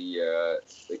like the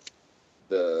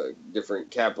different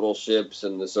capital ships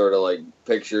and the sort of like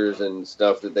pictures and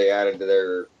stuff that they added to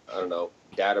their, I don't know,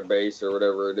 database or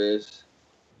whatever it is?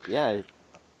 Yeah,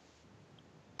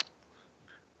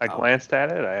 I glanced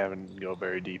at it. I haven't go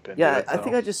very deep into yeah. it. I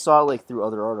think I just saw it like through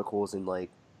other articles and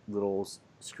like little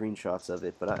screenshots of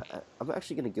it. But I'm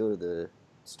actually gonna go to the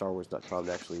StarWars.com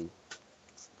to actually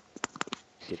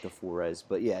get the full res.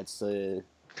 But yeah, it's I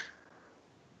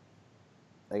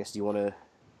guess, do you want to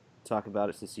talk about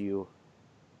it since you?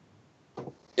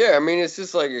 Yeah, I mean, it's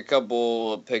just like a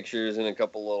couple of pictures and a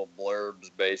couple little blurbs,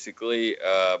 basically.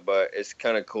 But it's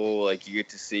kind of cool. Like, you get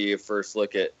to see a first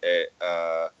look at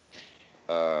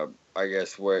I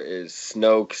guess what is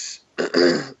Snoke's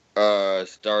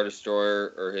Star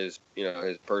Destroyer, or his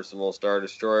personal Star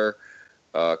Destroyer,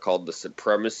 called the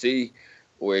Supremacy,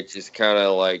 which is kind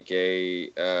of like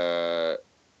a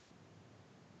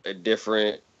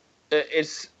different.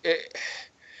 It's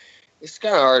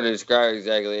kind of hard to describe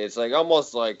exactly. It's like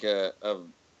almost like a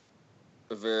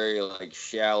very like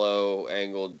shallow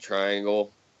angled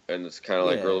triangle, and it's kind of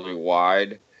like really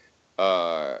wide.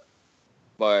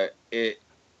 But it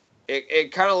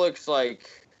kind of looks like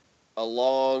a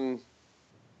long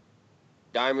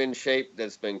diamond shape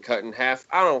that's been cut in half.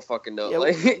 I don't fucking know. Yeah,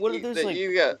 Like, what are those like?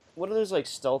 you got? What are those like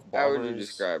stealth bombers? How would you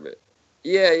describe it?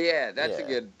 Yeah, that's Yeah. a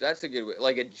good. That's a good way.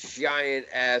 Like a giant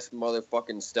ass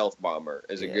motherfucking stealth bomber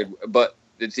is a Yeah. good. But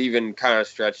it's even kind of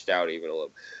stretched out even a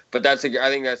little. But I think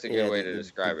that's a good way to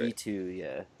describe the it. B2,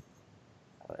 yeah.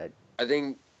 I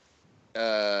think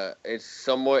it's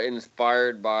somewhat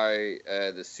inspired by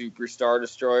the Super Star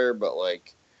Destroyer, but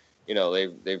like,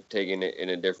 they've taken it in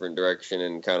a different direction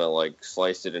and kind of like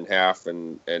sliced it in half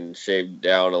and shaved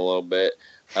down a little bit.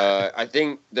 I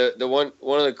think the one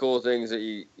of the cool things that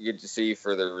you get to see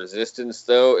for the Resistance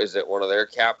though is that one of their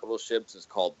capital ships is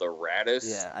called the Radis.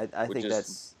 Yeah, I think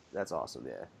that's awesome.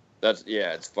 Yeah.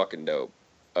 It's fucking dope.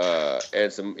 And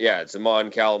it's a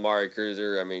Mon Calamari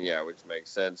cruiser. I mean, yeah, which makes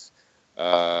sense.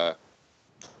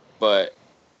 But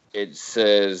it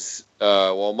says,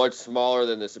 while much smaller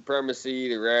than the Supremacy,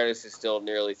 the Radis is still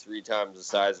nearly 3 times the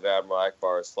size of Admiral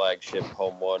Akbar's flagship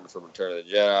Home One from Return of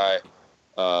the Jedi.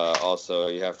 Also,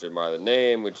 you have to admire the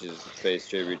name, which is space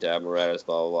tribute to Admiral Radis,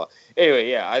 blah, blah, blah.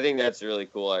 Anyway, yeah, I think that's a really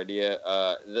cool idea.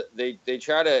 They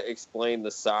try to explain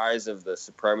the size of the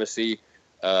Supremacy,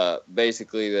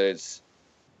 basically that it's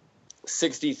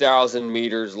 60,000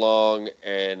 meters long,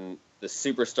 and the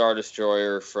Super Star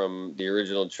Destroyer from the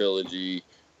original trilogy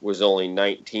was only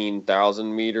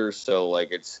 19,000 meters, so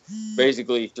like it's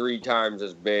basically 3 times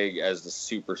as big as the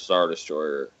Super Star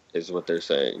Destroyer is what they're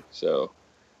saying. So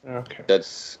okay,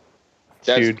 that's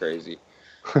huge. crazy.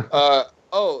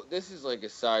 This is like a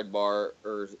sidebar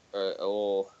or a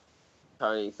little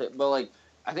tiny thing, but like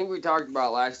I think we talked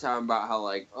about last time about how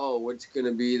like, what's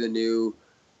gonna be the new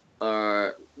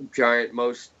giant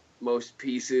most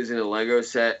pieces in a Lego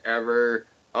set ever?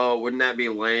 Oh, wouldn't that be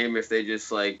lame if they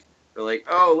just like they're like,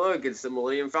 oh look, it's the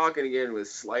Millennium Falcon again with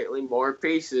slightly more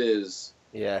pieces.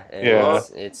 Yeah.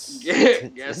 It's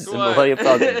Guess it's the what? Millennium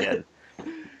Falcon again.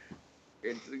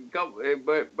 It's a couple,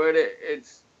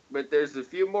 but there's a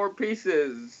few more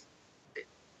pieces.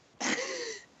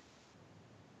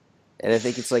 And I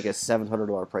think it's like a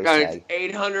 $700 price God, tag.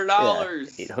 it's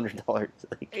 $800. Yeah, $800.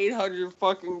 $800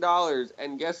 fucking dollars,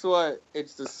 and guess what?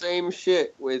 It's the same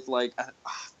shit with like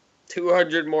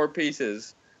 200 more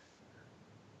pieces.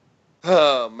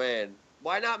 Oh man,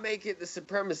 why not make it the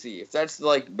Supremacy? If that's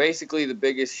like basically the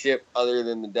biggest ship other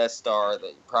than the Death Star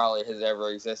that probably has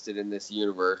ever existed in this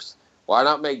universe, why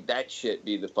not make that shit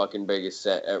be the fucking biggest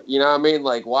set ever? You know what I mean?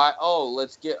 Like, why? Oh,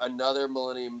 let's get another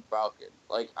Millennium Falcon.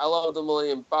 Like, I love the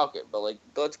Millennium Falcon, but like,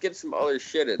 let's get some other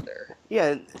shit in there.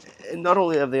 Yeah, and not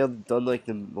only have they done like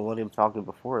the Millennium Falcon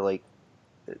before, like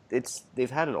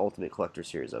they've had an Ultimate Collector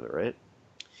series of it, right?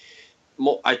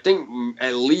 I think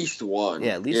at least one.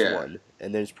 Yeah, at least one.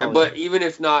 And there's probably. But even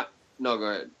if not, no, go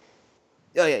ahead.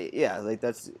 Oh yeah. Like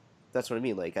that's what I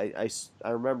mean. Like I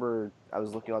remember I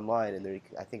was looking online and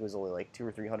I think it was only like $200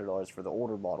 or $300 for the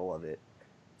older model of it.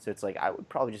 So it's like I would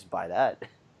probably just buy that.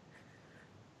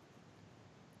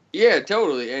 Yeah,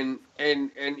 totally. And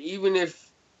even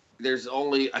if there's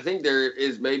only, I think there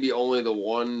is maybe only the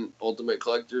one Ultimate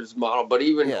Collector's model, but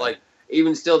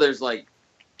even still, there's like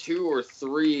 2 or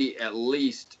 3 at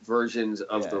least versions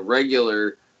of the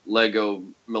regular Lego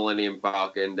Millennium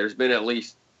Falcon. There's been at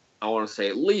least, I want to say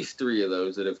at least 3 of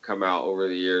those that have come out over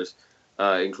the years,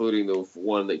 including the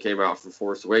one that came out for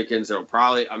Force Awakens.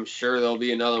 I'm sure there'll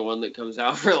be another one that comes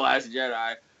out for Last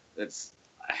Jedi that's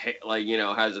like,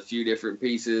 has a few different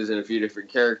pieces and a few different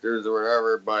characters or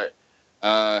whatever. But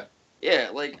yeah,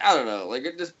 like, I don't know, like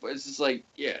it's just like,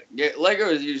 Lego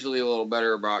is usually a little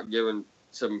better about giving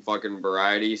some fucking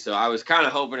variety. So I was kind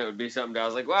of hoping it would be something that I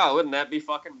was like, wow, wouldn't that be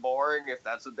fucking boring if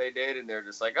that's what they did? And they're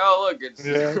just like, oh, look, it's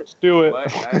let's do it.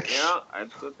 But,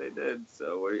 that's what they did.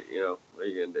 So what are you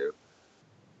gonna do?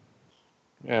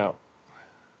 Yeah.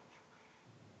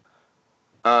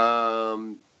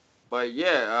 But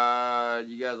yeah,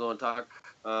 you guys want to talk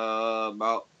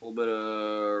about a little bit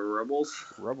of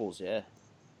Rebels? Rebels, yeah.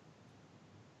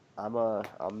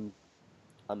 I'm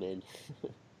in.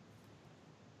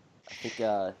 I think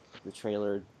the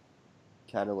trailer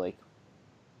kind of like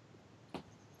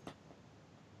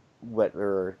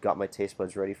got my taste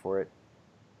buds ready for it.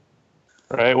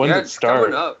 Right, when did it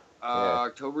start? Coming up,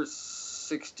 October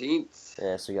 16th.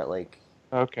 Yeah, so you got like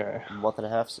a month and a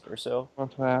half or so.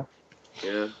 Month and a half.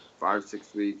 Yeah,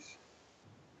 5-6 weeks.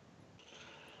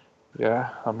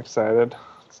 Yeah, I'm excited.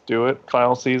 Let's do it.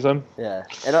 Final season. Yeah,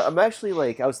 and I'm actually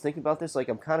like, I was thinking about this. Like,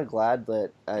 I'm kind of glad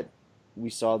that we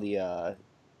saw the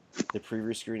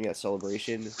preview screening at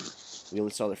Celebration. We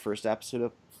only saw the first half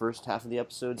of the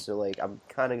episode. So like, I'm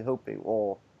kind of hoping.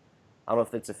 Well, I don't know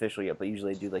if it's official yet, but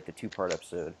usually they do like the 2-part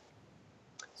episode.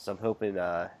 So I'm hoping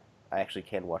I actually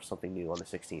can watch something new on the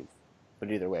 16th. But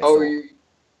either way.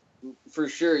 For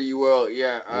sure you will.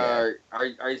 Yeah.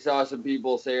 I saw some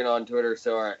people saying on Twitter.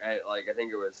 So I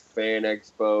think it was Fan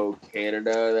Expo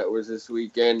Canada that was this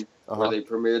weekend where they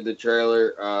premiered the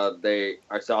trailer.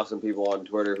 I saw some people on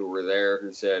Twitter who were there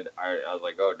who said, I was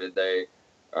like, oh, did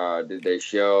they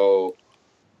show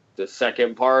the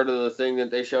second part of the thing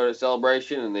that they showed at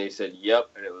Celebration? And they said,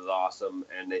 yep, and it was awesome.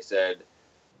 And they said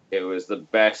it was the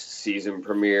best season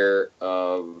premiere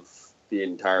of the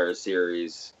entire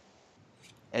series.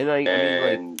 And I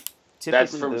mean, like,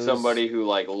 that's from somebody who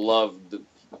like loved the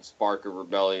Spark of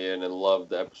Rebellion and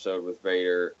loved the episode with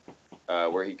Vader,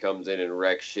 where he comes in and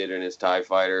wrecks shit in his TIE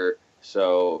fighter.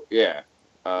 So yeah,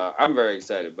 I'm very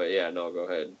excited. But yeah, no, go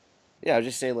ahead. Yeah, I was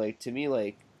just saying, like, to me,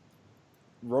 like,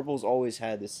 Rebels always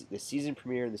had the season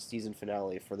premiere and the season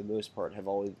finale for the most part have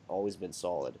always been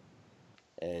solid.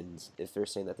 And if they're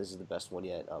saying that this is the best one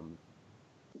yet, I'm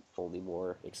only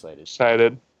more excited.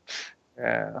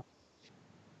 Yeah.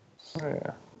 Oh,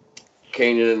 yeah.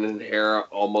 Kanan and Hera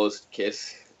almost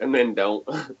kiss and then don't.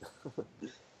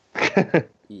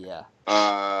 Yeah.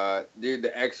 Dude,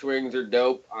 the X-Wings are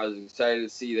dope. I was excited to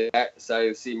see that.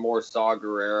 Excited to see more Saw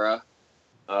Gerrera.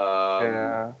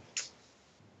 Yeah.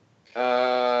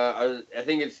 I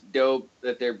think it's dope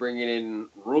that they're bringing in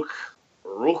Rook.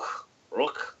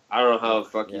 I don't know how the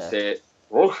fuck you say it.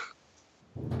 Rook.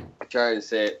 I'm trying to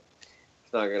say it.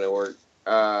 It's not gonna work.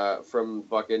 From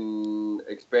fucking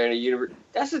Expanded Universe.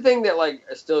 That's the thing that like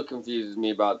still confuses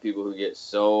me about people who get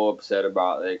so upset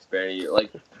about the Expanded Universe.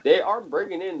 Like, they are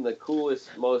bringing in the coolest,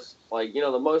 most like,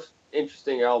 the most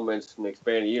interesting elements from the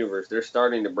Expanded Universe. They're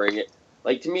starting to bring it.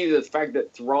 Like, to me, the fact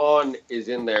that Thrawn is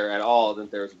in there at all,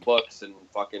 that there's books and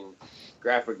fucking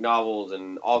graphic novels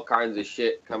and all kinds of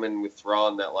shit coming with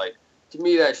Thrawn, that, like, to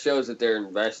me, that shows that they're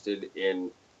invested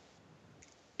in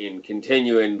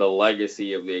continuing the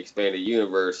legacy of the Expanded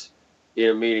Universe in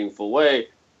a meaningful way.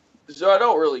 So I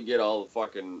don't really get all the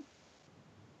fucking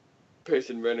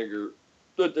piss and vinegar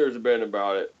that there's been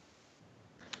about it.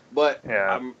 But,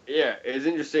 it's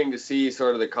interesting to see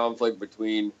sort of the conflict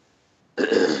between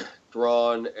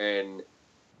Thrawn and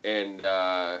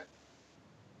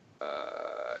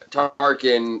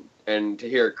Tarkin, and to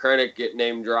hear Krennic get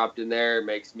name dropped in there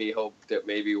makes me hope that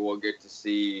maybe we'll get to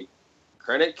see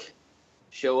Krennic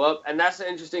show up. And that's the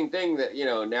interesting thing, that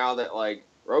now that like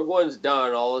Rogue One's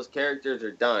done, all those characters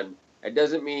are done, it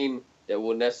doesn't mean that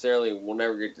we'll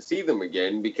never get to see them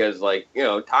again, because like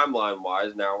timeline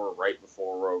wise now we're right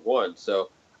before Rogue One. So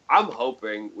I'm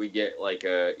hoping we get like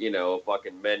a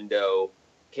fucking Mendo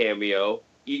cameo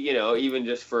even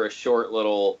just for a short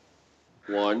little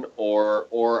one, or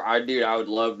I would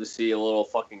love to see a little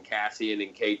fucking Cassian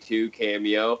and K2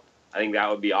 cameo. I think that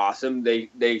would be awesome.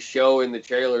 They show in the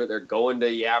trailer they're going to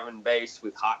Yavin Base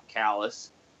with Hot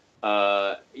Callus.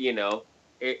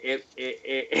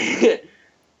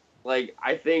 Like,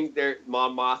 I think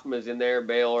Mon Mothma's in there,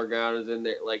 Bail Organa's in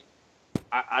there. Like,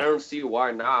 I don't see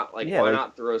why not. Like, why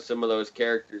not throw some of those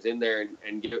characters in there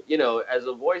and give, as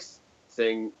a voice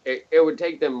thing, it would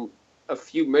take them a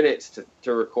few minutes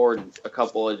to record a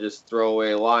couple of just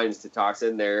throwaway lines to toss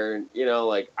in there. And,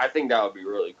 I think that would be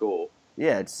really cool.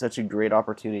 Yeah, it's such a great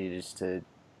opportunity just to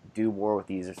do more with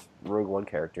these Rogue One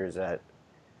characters that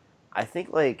I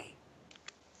think, like,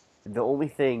 the only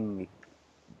thing,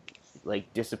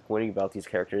 like, disappointing about these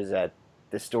characters is that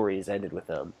the story has ended with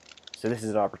them. So this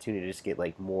is an opportunity to just get,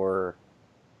 like, more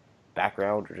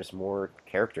background or just more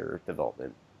character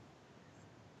development.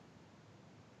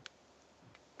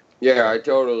 Yeah, I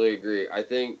totally agree. I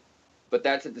think, but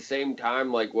that's at the same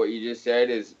time, like, what you just said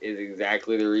is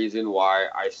exactly the reason why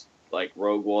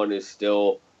Rogue One is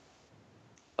still,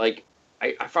 like,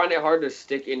 I find it hard to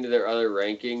stick into their other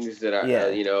rankings that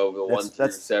the 1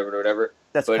 through 7 or whatever.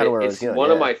 That's kind of where it's going, one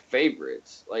of my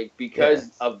favorites, like, because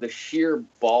of the sheer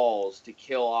balls to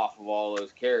kill off of all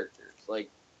those characters. Like,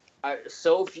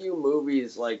 so few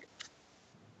movies, like,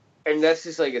 and that's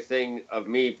just, like, a thing of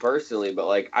me personally, but,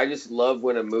 like, I just love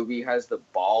when a movie has the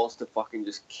balls to fucking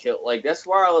just kill. Like, that's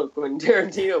why I love Quentin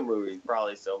Tarantino movies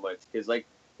probably so much, because, like,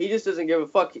 he just doesn't give a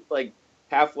fuck. Like,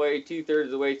 halfway, 2/3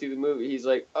 of the way through the movie, he's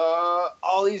like,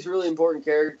 all these really important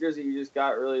characters that you just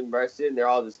got really invested in, they're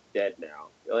all just dead now.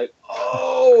 You're like,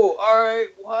 oh, all right,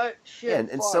 what? Shit, yeah,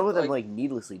 and some of them, like,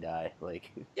 needlessly die.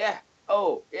 Like, yeah,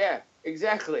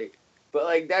 exactly. But,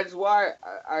 like, that's why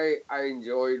I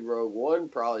enjoyed Rogue One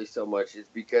probably so much, is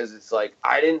because it's like,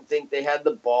 I didn't think they had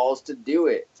the balls to do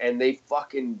it, and they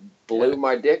fucking blew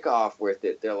my dick off with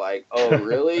it. They're like, oh,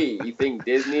 really? You think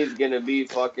Disney's gonna be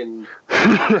fucking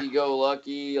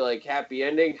happy-go-lucky, like, happy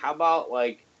ending? How about,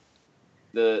 like,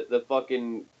 the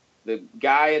fucking, the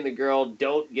guy and the girl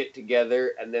don't get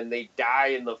together, and then they die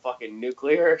in the fucking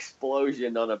nuclear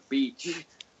explosion on a beach?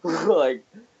 Like...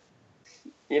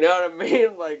 You know what I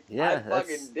mean? Like, I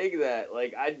fucking dig that.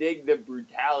 Like, I dig the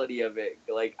brutality of it.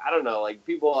 Like, I don't know. Like,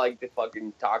 people like to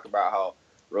fucking talk about how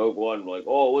Rogue One, like,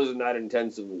 oh, it wasn't that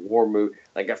intense of a war movie.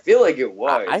 Like, I feel like it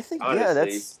was. I think,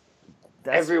 honestly. that's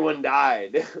everyone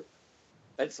died.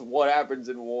 That's what happens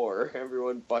in war.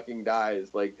 Everyone fucking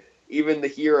dies. Like, even the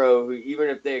hero, who, even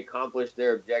if they accomplish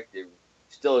their objective,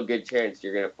 still a good chance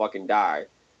you're gonna fucking die.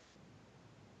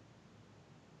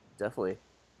 Definitely.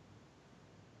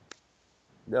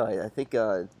 No, I think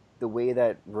the way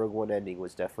that Rogue One ending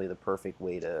was definitely the perfect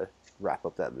way to wrap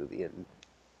up that movie and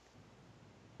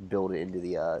build it into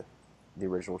the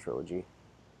original trilogy.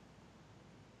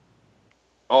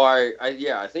 Oh,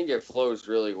 I think it flows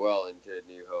really well into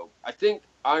New Hope. I think,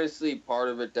 honestly, part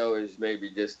of it, though, is maybe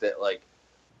just that, like,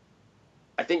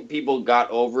 I think people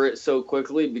got over it so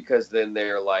quickly because then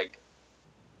they're, like,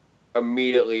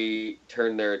 immediately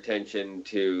turn their attention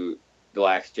to The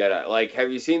Last Jedi. Like,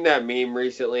 have you seen that meme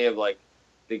recently of, like,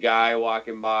 the guy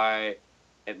walking by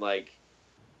and, like,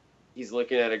 he's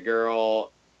looking at a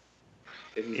girl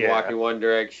who's walking one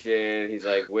direction, he's,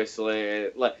 like,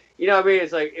 whistling, like, you know what I mean?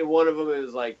 It's like, in one of them it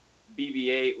was, like,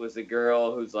 BB-8 was the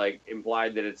girl who's, like,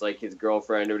 implied that it's, like, his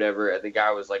girlfriend or whatever, and the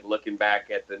guy was, like, looking back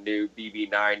at the new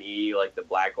BB-9E, like, the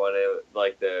black one,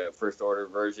 like, the First Order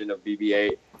version of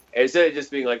BB-8, and instead of just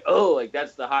being like, oh, like,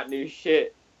 that's the hot new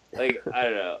shit, like, I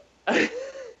don't know.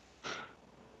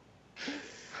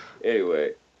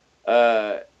 Anyway,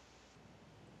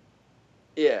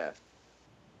 yeah.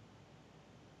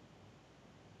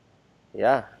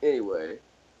 Yeah. Anyway.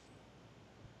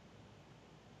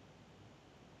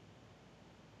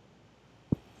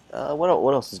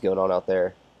 What else is going on out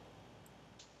there?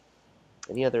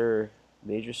 Any other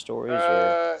major stories?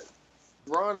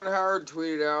 Ron Howard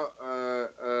tweeted out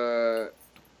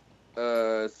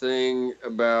a thing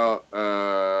about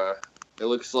it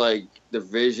looks like the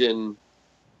Vision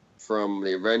from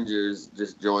the Avengers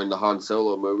just joined the Han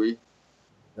Solo movie.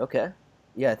 Okay.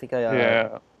 Yeah, I think I.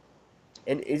 Yeah.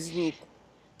 And isn't he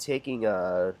taking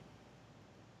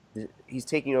he's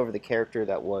taking over the character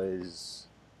that was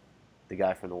the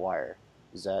guy from The Wire?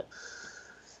 Is that?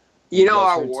 You know,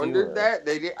 I wondered that.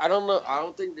 They did. I don't know. I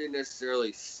don't think they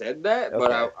necessarily said that,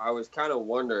 but I was kind of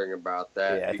wondering about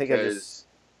that. Yeah, I think I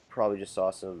probably just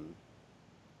saw some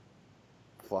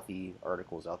fluffy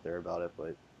articles out there about it,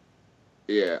 but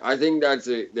yeah, I think there's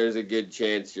a good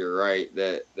chance you're right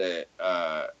that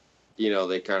you know,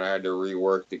 they kind of had to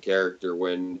rework the character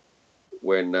when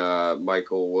when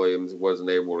Michael Williams wasn't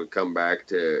able to come back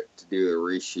to do the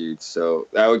reshoots. So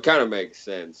that would kind of make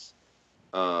sense.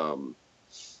 So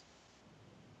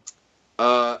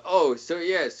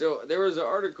there was an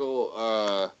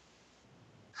article,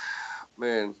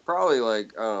 probably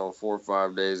like, I don't know, 4 or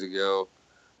 5 days ago,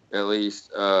 at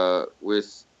least,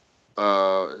 with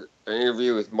an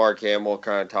interview with Mark Hamill,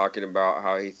 kind of talking about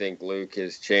how he think Luke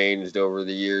has changed over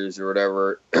the years or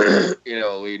whatever,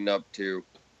 leading up to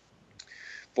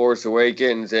Force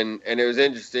Awakens, and it was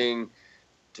interesting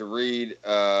to read.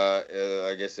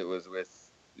 I guess it was with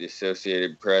the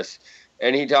Associated Press,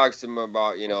 and he talks to him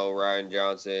about Rian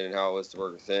Johnson and how it was to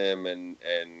work with him, and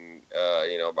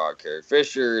about Carrie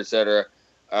Fisher, etc.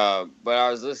 But I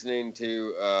was listening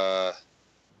to.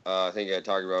 I think I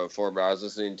talked about it before, but I was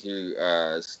listening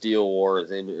to Steel Wars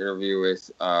interview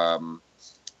with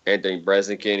Anthony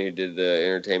Breznican, who did the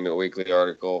Entertainment Weekly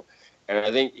article, and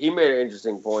I think he made an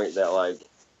interesting point that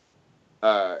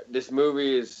this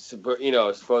movie is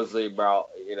supposedly about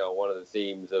one of the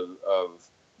themes of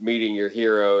meeting your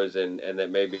heroes, and that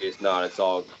maybe it's not. It's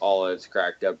all it's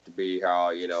cracked up to be.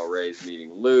 How Rey's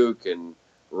meeting Luke and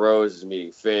Rose is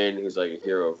meeting Finn, who's like a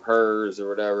hero of hers or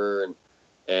whatever,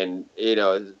 and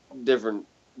different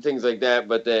things like that.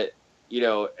 But that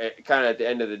kind of at the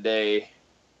end of the day,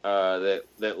 that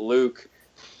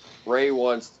Rey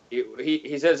wants.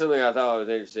 He said something I thought was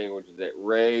interesting, which is that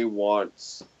Rey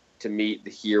wants to meet the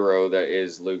hero that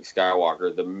is Luke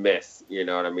Skywalker, the myth. You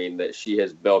know what I mean? That she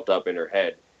has built up in her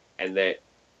head, and that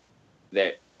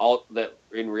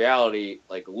in reality,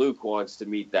 like, Luke wants to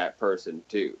meet that person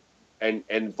too. And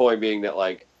the point being that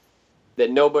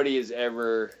that nobody is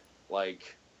ever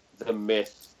the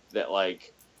myth that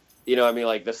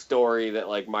the story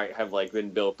that might have been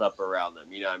built up around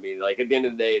them. You know what I mean? At the end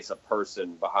of the day, it's a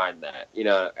person behind that.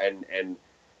 And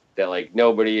that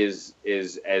nobody is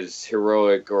as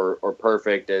heroic or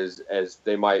perfect as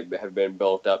they might have been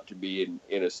built up to be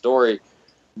in a story.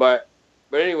 But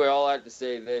anyway, all I have to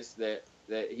say this, that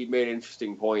he made an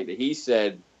interesting point, that he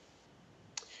said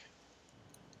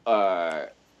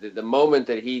that the moment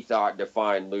that he thought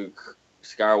defined Luke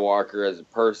Skywalker as a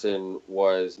person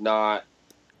was not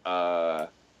not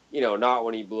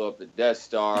when he blew up the Death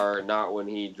Star, not when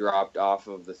he dropped off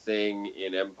of the thing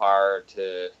in Empire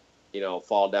to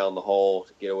fall down the hole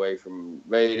to get away from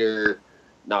Vader,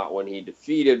 not when he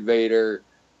defeated Vader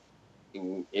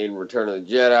in Return of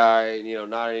the Jedi,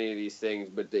 not any of these things,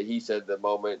 but that he said the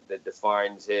moment that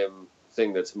defines him,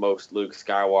 thing that's most Luke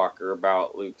Skywalker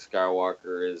about Luke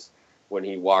Skywalker, is when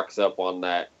he walks up on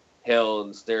that hill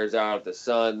and stares out at the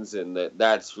suns, and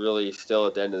that's really still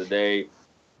at the end of the day,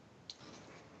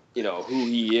 who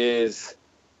he is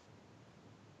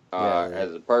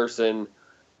as a person.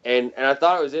 And I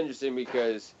thought it was interesting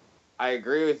because I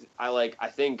agree with, I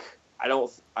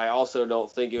also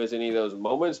don't think it was any of those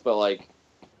moments, but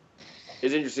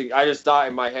it's interesting. I just thought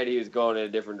in my head he was going in a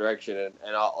different direction,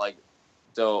 and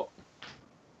so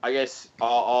I guess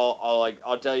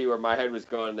I'll tell you where my head was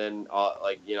going, then I'll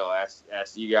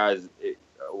ask you guys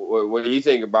what do you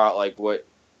think about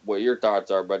what your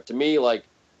thoughts are. But to me,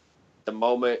 the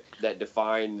moment that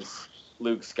defines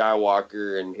Luke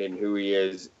Skywalker and who he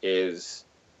is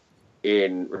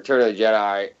in Return of the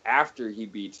Jedi, after he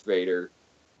beats Vader,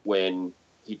 when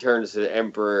he turns to the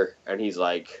Emperor and he's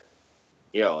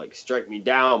strike me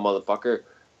down, motherfucker,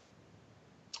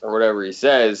 or whatever he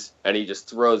says, and he just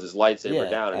throws his lightsaber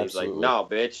down, and absolutely. he's like, no,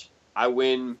 bitch, I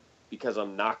win because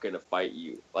I'm not going to fight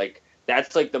you.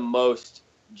 That's the most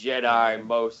Jedi,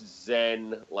 most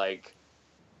Zen,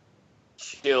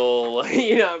 chill,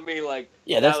 you know what I mean?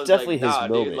 That's definitely his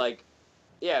moment. Dude,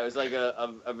 it was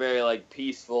a very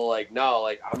peaceful, no,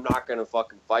 I'm not gonna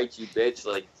fucking fight you, bitch.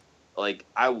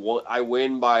 I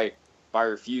win by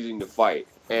refusing to fight.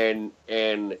 And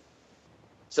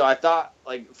so I thought,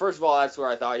 first of all, that's where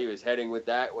I thought he was heading with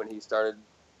that when he started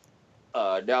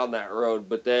down that road.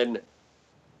 But then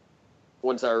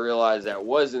once I realized that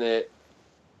wasn't it,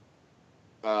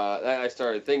 I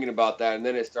started thinking about that, and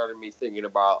then it started me thinking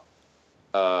about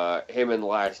him in The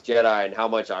Last Jedi and how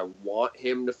much I want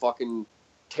him to fucking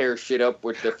tear shit up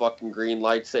with the fucking green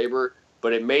lightsaber.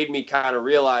 But it made me kind of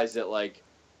realize that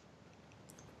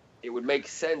it would make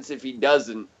sense if he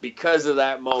doesn't, because of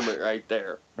that moment right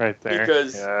there. Right there.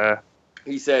 Because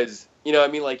he says,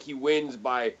 he wins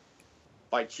by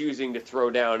choosing to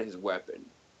throw down his weapon.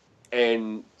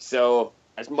 And so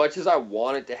as much as I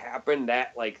want it to happen,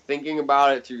 that thinking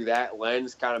about it through that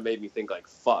lens kind of made me think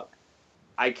fuck.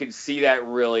 I could see that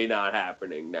really not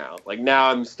happening now. Now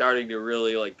I'm starting to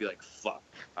really be fuck.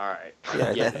 All right,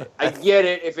 I get it. I get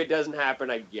it. If it doesn't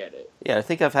happen, I get it. Yeah, I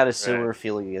think I've had a similar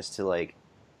feeling as to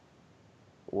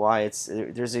why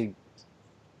there's a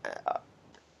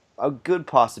good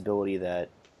possibility that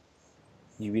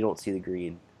we don't see the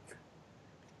green.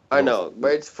 I know,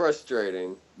 but it's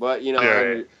frustrating. But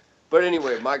but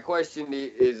anyway, my question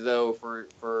is though for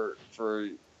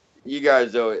you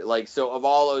guys though, like, so of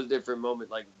all those different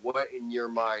moments, like, what in your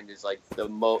mind is like the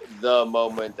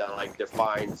moment that like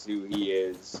defines who he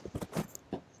is?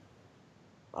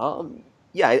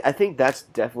 Yeah, I think that's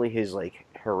definitely his like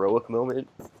heroic moment.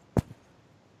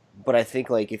 But I think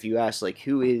like if you ask like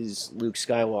who is Luke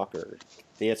Skywalker,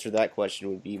 the answer to that question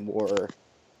would be more,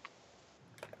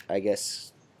 I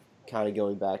guess, kind of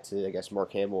going back to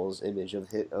Mark Hamill's image of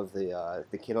the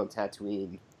kid on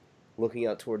Tatooine, looking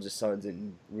out towards the suns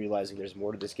and realizing there's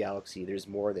more to this galaxy. There's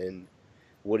more than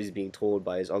what he's being told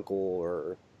by his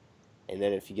uncle, and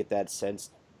then if you get that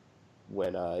sense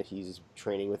when he's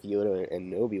training with Yoda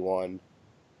and Obi-Wan,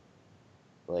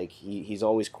 like he's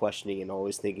always questioning and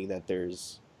always thinking that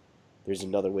there's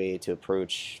another way to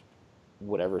approach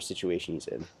whatever situation he's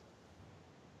in.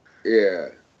 Yeah.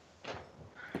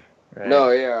 Right.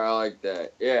 No, yeah, I like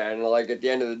that. Yeah, and like at the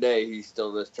end of the day, he's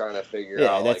still just trying to figure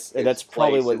out. And that's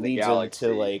probably what leads him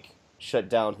to like shut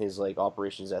down his like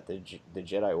operations at the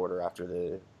Jedi Order after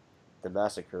the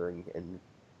massacre and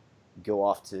go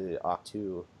off to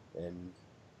Ahch-To and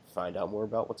find out more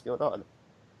about what's going on.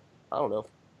 I don't know.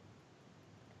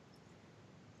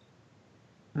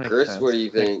 Chris, what do you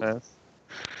think?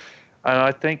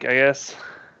 I guess,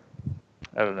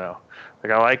 I don't know.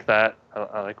 Like, I like that.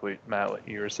 I like what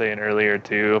you were saying earlier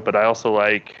too, but I also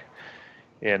like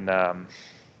in, I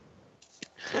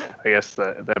guess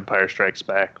the Empire Strikes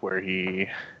Back where he,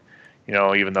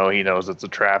 even though he knows it's a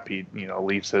trap, he,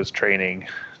 leaves his training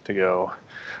to go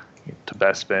to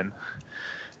Bespin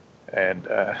and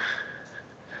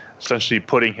essentially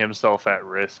putting himself at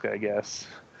risk, I guess.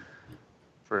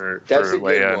 That's a Leia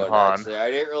good one, and Han. actually. I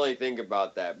didn't really think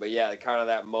about that. But yeah, kind of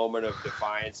that moment of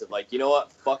defiance of like, you know what?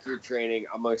 Fuck your training.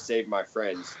 I'm going to save my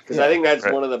friends. Because I think that's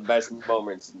one of the best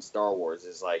moments in Star Wars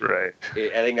is like, I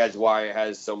think that's why it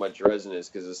has so much resonance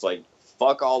because it's like,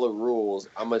 fuck all the rules.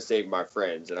 I'm going to save my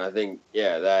friends. And I think,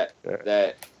 I like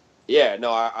that.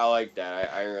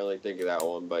 I didn't really think of that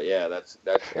one. But yeah, that's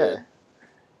good.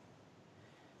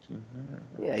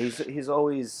 Yeah, he's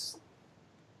always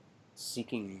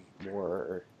seeking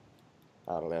more,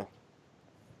 I don't know.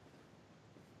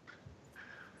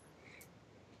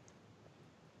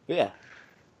 But yeah.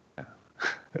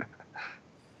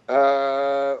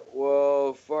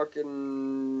 Well,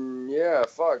 fucking, yeah,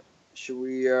 fuck. Should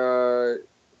we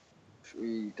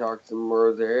talk some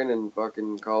Roseanne and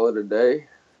fucking call it a day?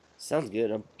 Sounds good.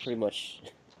 I'm pretty much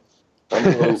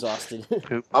exhausted.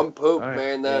 I'm pooped,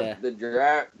 man.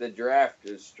 The draft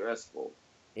is stressful.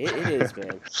 It is,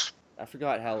 man. I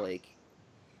forgot how, like,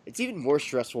 it's even more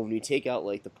stressful when you take out,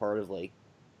 like, the part of, like,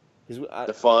 because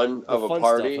the fun of a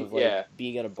party, stuff of, like,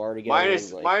 being at a bar together.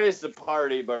 Minus the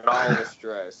party, but all the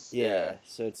stress. Yeah.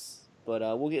 So it's, but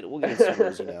we'll get into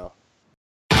Rosie now.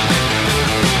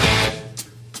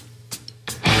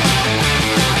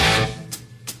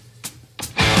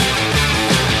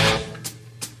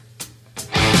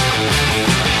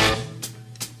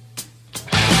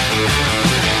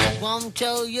 Won't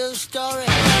tell you a story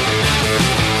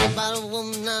about a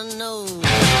woman I know.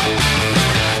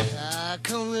 I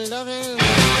come loving,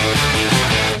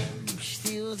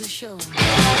 steal the show.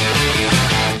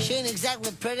 She ain't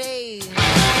exactly pretty,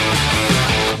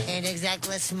 ain't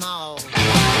exactly small.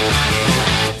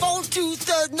 4 2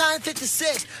 3 9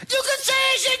 56. You can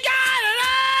say she got it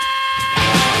all.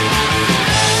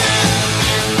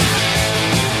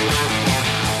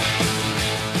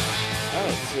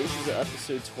 So this is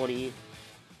episode 20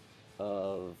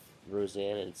 of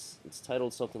Roseanne. It's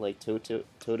titled something like Toto.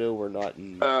 We're not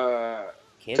in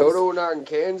Kansas. Toto, we're not in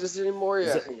Kansas anymore.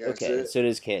 Yeah, I think that's okay. it. So it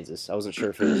is Kansas. I wasn't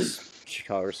sure if it was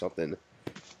Chicago or something.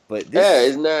 But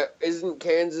this, isn't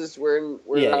Kansas where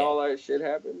all that shit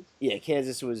happens? Yeah,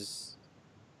 Kansas was.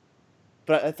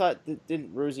 But I thought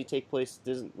doesn't Roseanne take place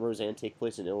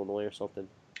in Illinois or something?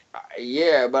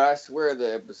 Yeah, but I swear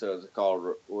the episodes are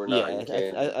called "We're Not in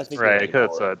Kansas." I think right,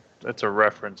 because it's a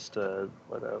reference to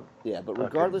whatever. Yeah, but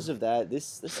regardless of that,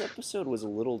 this episode was a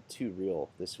little too real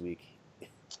this week.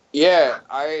 Yeah,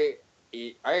 I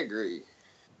agree.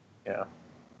 Yeah.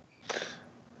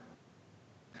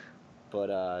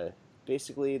 But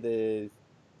basically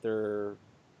their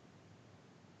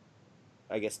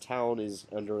I guess town is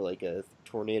under like a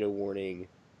tornado warning,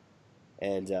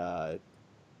 and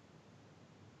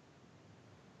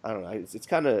I don't know. It's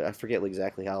kind of, I forget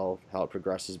exactly how it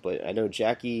progresses, but I know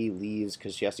Jackie leaves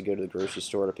because she has to go to the grocery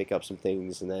store to pick up some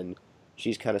things, and then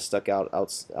she's kind of stuck out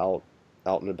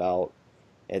and about,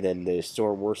 and then the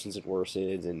storm worsens and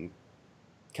worsens, and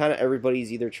kind of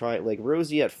everybody's either trying, like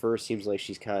Rosie at first seems like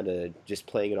she's kind of just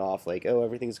playing it off like, oh,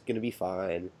 everything's gonna be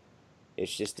fine,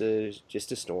 it's just a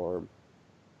storm.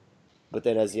 But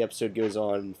then as the episode goes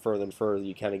on further and further,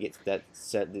 you kind of get to that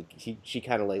set that she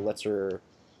kind of like lets her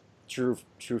true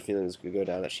feelings go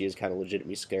down, that she is kind of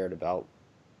legitimately scared about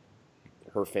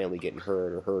her family getting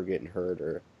hurt or her getting hurt,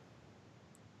 or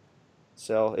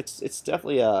so it's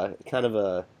definitely a kind of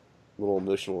a little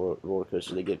emotional roller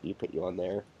coaster they put you on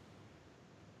there.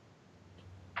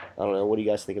 I don't know. What do you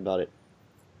guys think about it?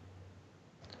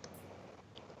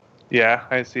 Yeah,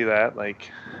 I see that.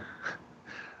 Like,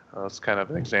 it's kind of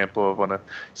an example of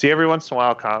see, every once in a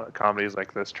while, comedies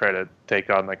like this try to take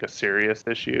on like a serious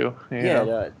issue. You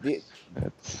know? The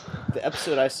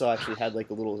episode I saw actually had like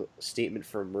a little statement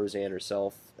from Roseanne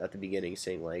herself at the beginning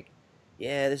saying like,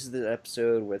 yeah, this is the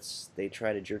episode where they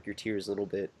try to jerk your tears a little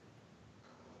bit.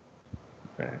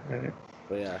 Right.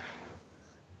 But yeah.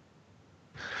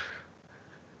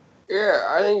 Yeah,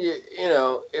 I think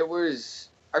it was.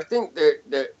 I think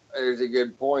that there's a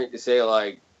good point to say,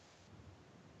 like,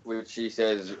 which she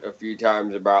says a few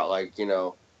times about, like,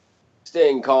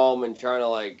 staying calm and trying to,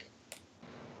 like,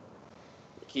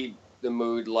 keep the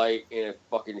mood light in a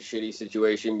fucking shitty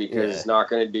situation, because it's not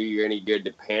going to do you any good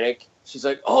to panic. She's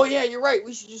like, oh yeah, you're right,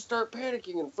 we should just start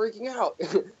panicking and freaking out,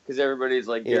 because everybody's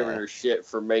like giving her shit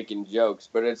for making jokes.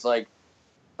 But it's like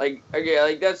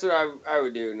that's what I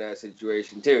would do in that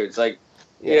situation too. It's like,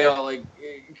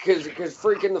 because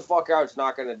freaking the fuck out's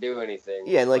not going to do anything.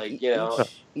 Yeah, like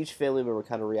each family member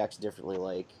kind of reacts differently.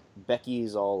 Like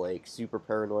Becky's all like super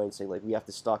paranoid and saying like, we have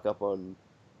to stock up on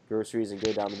groceries and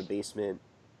go down to the basement.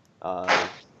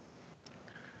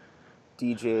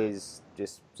 DJ's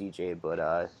just DJ, but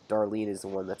Darlene is the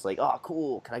one that's like, oh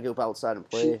cool, can I go outside and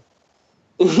play?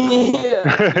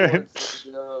 Yeah,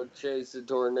 chase a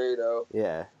tornado.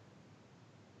 Yeah.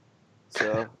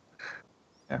 So.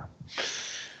 Yeah.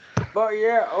 But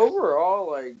yeah, overall,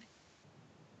 like,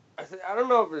 I don't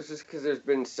know if it's just because there's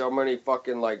been so many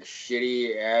fucking like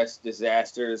shitty ass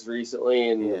disasters recently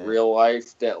in real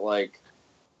life that like,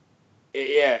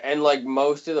 and like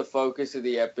most of the focus of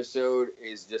the episode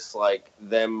is just like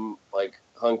them like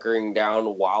hunkering down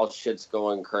while shit's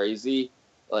going crazy.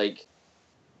 Like,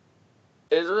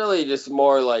 it's really just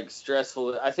more like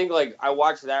stressful. I think like I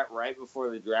watched that right before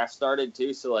the draft started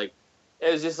too, so like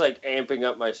it was just like amping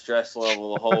up my stress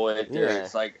level the whole way through.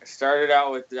 It's like I started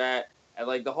out with that, and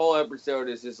like the whole episode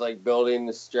is just like building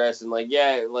the stress, and like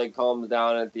it like calms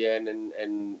down at the end,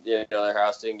 and their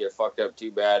house didn't get fucked up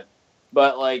too bad,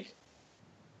 but like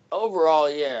overall,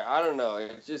 I don't know.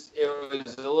 It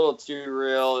was a little too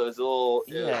real. It was a little,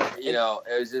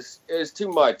 it was too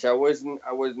much. I wasn't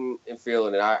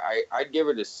feeling it. I'd give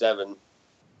it a 7,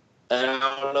 and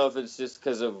I don't know if it's just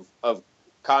because of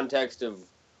context of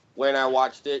when I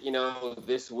watched it,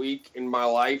 this week in my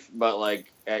life, but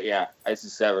like, it's a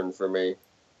 7 for me.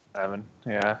 7,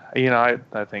 yeah.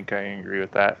 I think I agree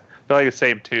with that. I feel like the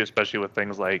same too, especially with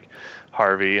things like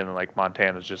Harvey and like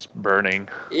Montana's just burning.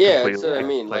 Yeah, that's what I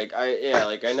mean. Like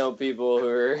I know people who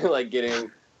are like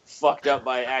getting fucked up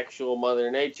by actual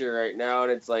Mother Nature right now,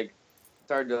 and it's like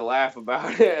it's hard to laugh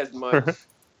about it as much.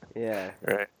 Yeah.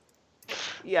 Right.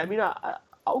 Yeah, I mean,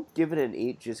 I'll give it an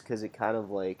 8 just because it kind of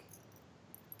like,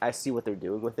 I see what they're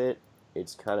doing with it.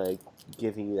 It's kind of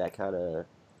giving you that kind of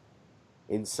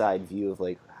inside view of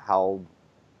like how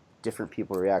different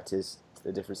people react to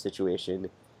a different situation.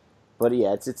 But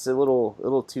yeah, it's a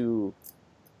little too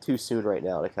soon right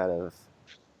now to kind of.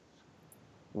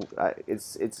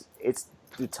 It's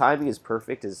the timing is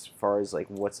perfect as far as like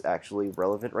what's actually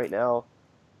relevant right now,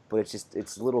 but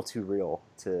it's a little too real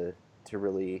to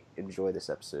really enjoy this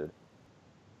episode.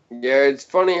 Yeah, it's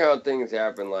funny how things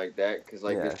happen like that, because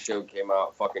like this show came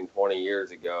out fucking 20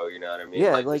 years ago. You know what I mean?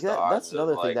 Yeah, like that's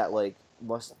another thing that like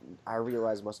I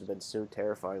realized must have been so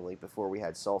terrifying, like before we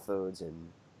had cell phones and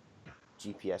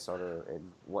GPS on her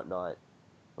and whatnot.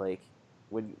 Like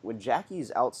when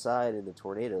Jackie's outside in the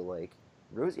tornado, like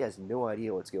Rosie has no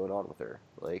idea what's going on with her.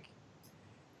 Like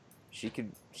she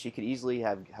could easily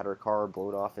have had her car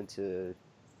blown off into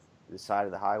the side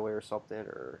of the highway or something.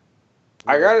 Or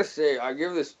I gotta say, I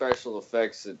give the special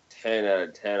effects a 10 out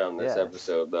of 10 on this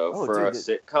episode, though. For a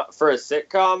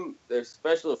sitcom, their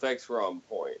special effects were on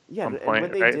point. Yeah, on and point,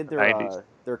 when they right? did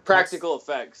their practical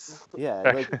effects. Yeah,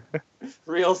 like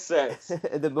real sets.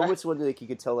 And the moments when like you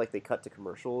could tell like they cut to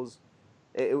commercials,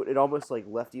 it almost like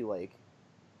left you like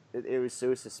it was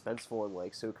so suspenseful and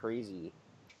like so crazy.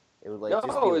 It would like just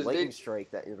be a lightning strike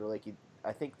that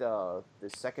I think the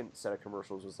second set of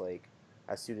commercials was like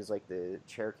as soon as like the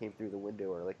chair came through the window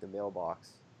or like the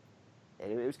mailbox,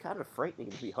 and it was kind of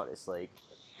frightening, to be honest. Like,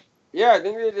 Yeah, I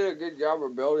think they did a good job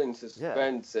of building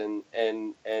suspense, and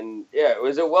yeah, it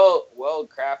was a well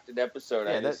crafted episode.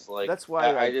 Yeah, I just that's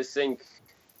why I just think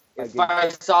if I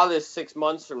saw this 6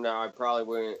 months from now, I probably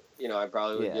wouldn't. I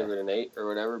probably would give it an 8 or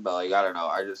whatever. But like, I don't know.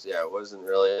 I just it wasn't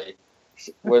really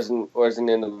wasn't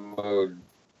in the mood.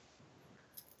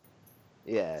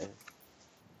 Yeah.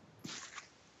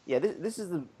 Yeah, this is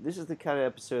the kind of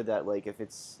episode that, like,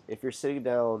 if you're sitting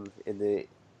down in the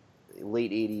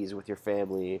late 80s with your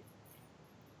family,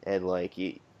 and like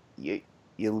you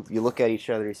look at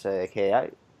each other and say, like, hey,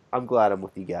 I'm glad I'm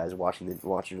with you guys watching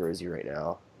Rosie right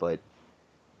now, but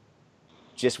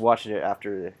just watching it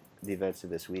after the events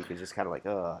of this week is just kind of like,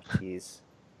 oh, jeez.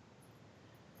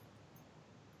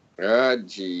 Ah,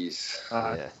 jeez.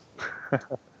 Yeah.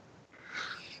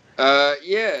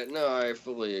 Yeah, no, I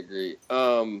fully agree.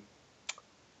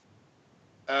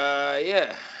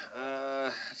 Yeah.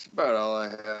 That's about all I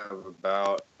have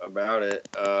about it.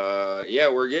 Yeah,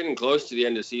 we're getting close to the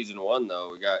end of season 1, though.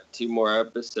 We got 2 more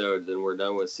episodes, and we're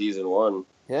done with season 1.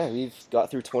 Yeah, we've got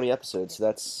through 20 episodes, so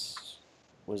that's,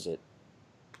 what is it,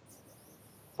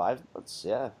 5 months?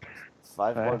 Yeah,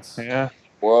 5 months. Yeah.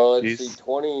 Well, let's see,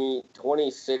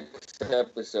 26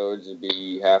 episodes would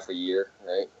be half a year,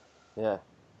 right? Yeah.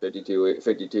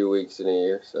 52 weeks in a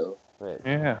year, so. Right.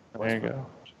 Yeah, there you go.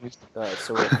 Jeez. Alright,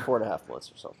 so we're at 4.5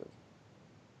 months or something.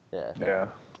 Yeah. Yeah.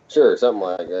 Sure, something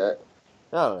like that.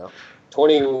 I don't know.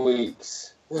 20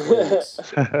 weeks. 20 weeks.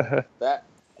 That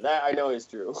I know is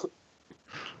true.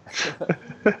 So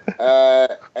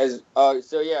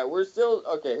yeah, we're still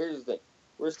okay. Here's the thing: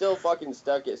 we're still fucking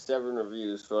stuck at 7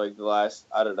 reviews for like the last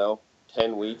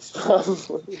 10 weeks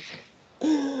probably.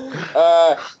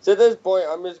 So at this point,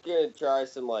 I'm just gonna try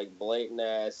some like blatant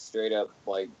ass, straight up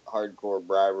like hardcore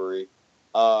bribery.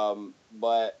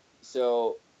 But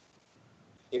so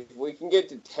if we can get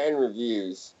to 10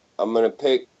 reviews, I'm gonna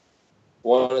pick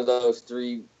one of those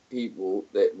 3 people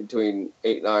that between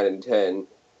 8, 9, and 10,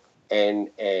 and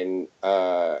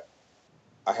I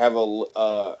have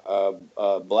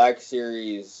a Black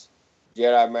Series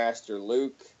Jedi Master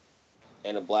Luke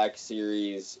and a Black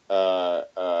Series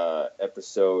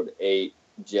Episode 8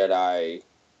 Jedi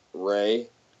Rey.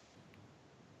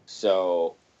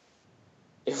 So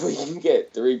if we can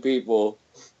get 3 people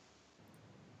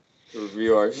to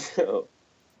review our show,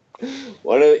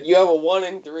 you have a 1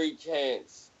 in 3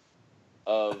 chance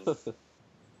of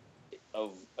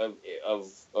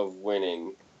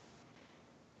winning.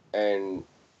 And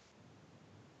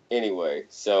anyway,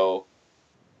 so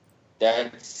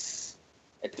that's,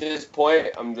 at this point,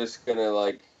 I'm just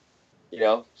gonna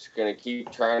just gonna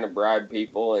keep trying to bribe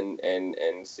people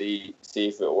and see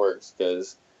if it works,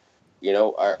 because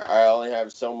I only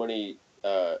have so many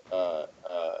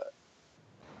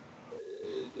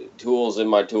tools in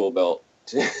my tool belt.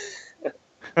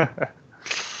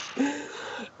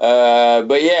 But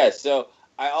yeah, so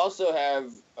I also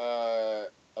have a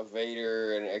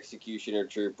Vader, an Executioner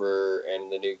Trooper,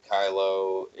 and the new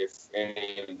Kylo. If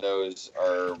any of those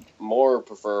are more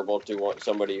preferable to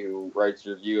somebody who writes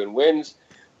a review and wins,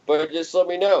 but just let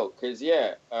me know, because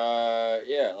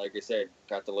like I said,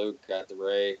 got the Luke, got the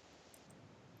Rey.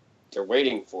 They're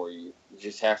waiting for you. You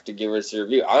just have to give us a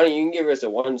review. You can give us a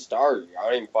 1-star review. I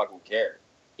don't even fucking care.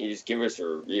 You just give us a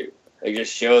review. Like,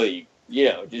 just show that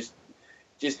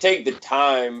just take the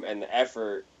time and the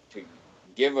effort to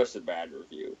give us a bad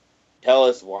review. Tell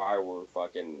us why we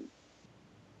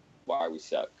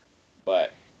suck.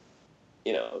 But,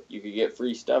 you could get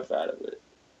free stuff out of it.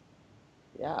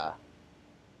 Yeah.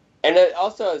 And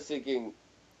also I was thinking,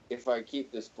 if I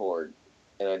keep this board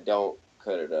and I don't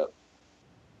cut it up,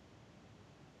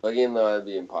 even though that'd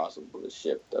be impossible to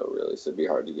ship, though, really, so it'd be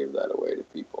hard to give that away to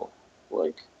people.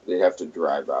 Like, they'd have to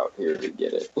drive out here to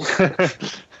get it.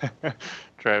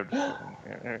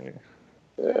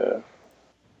 Yeah.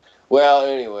 Well,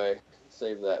 anyway,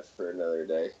 save that for another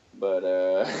day. But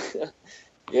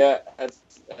yeah, that's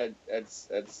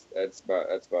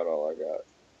about all I got.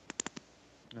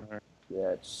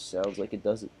 Yeah, it sounds like it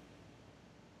doesn't.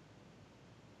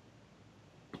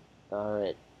 All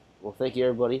right. Well, thank you,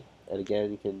 everybody. And again,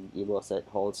 you can email us at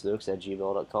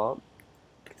hollandsnooks@gmail.com. You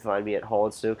can find me at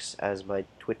hollandsnooks as my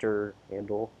Twitter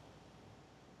handle.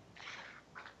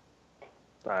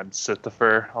 I'm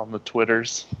Sithifer on the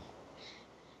Twitters.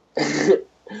 I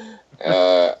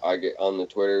get on the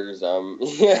Twitters. I'm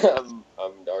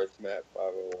Darth Matt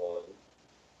 501.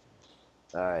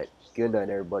 All right. Good night,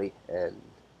 everybody, and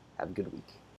have a good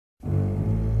week.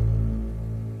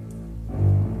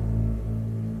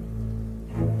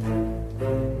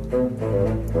 Thank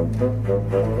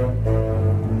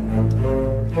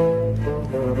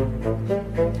you. Bye.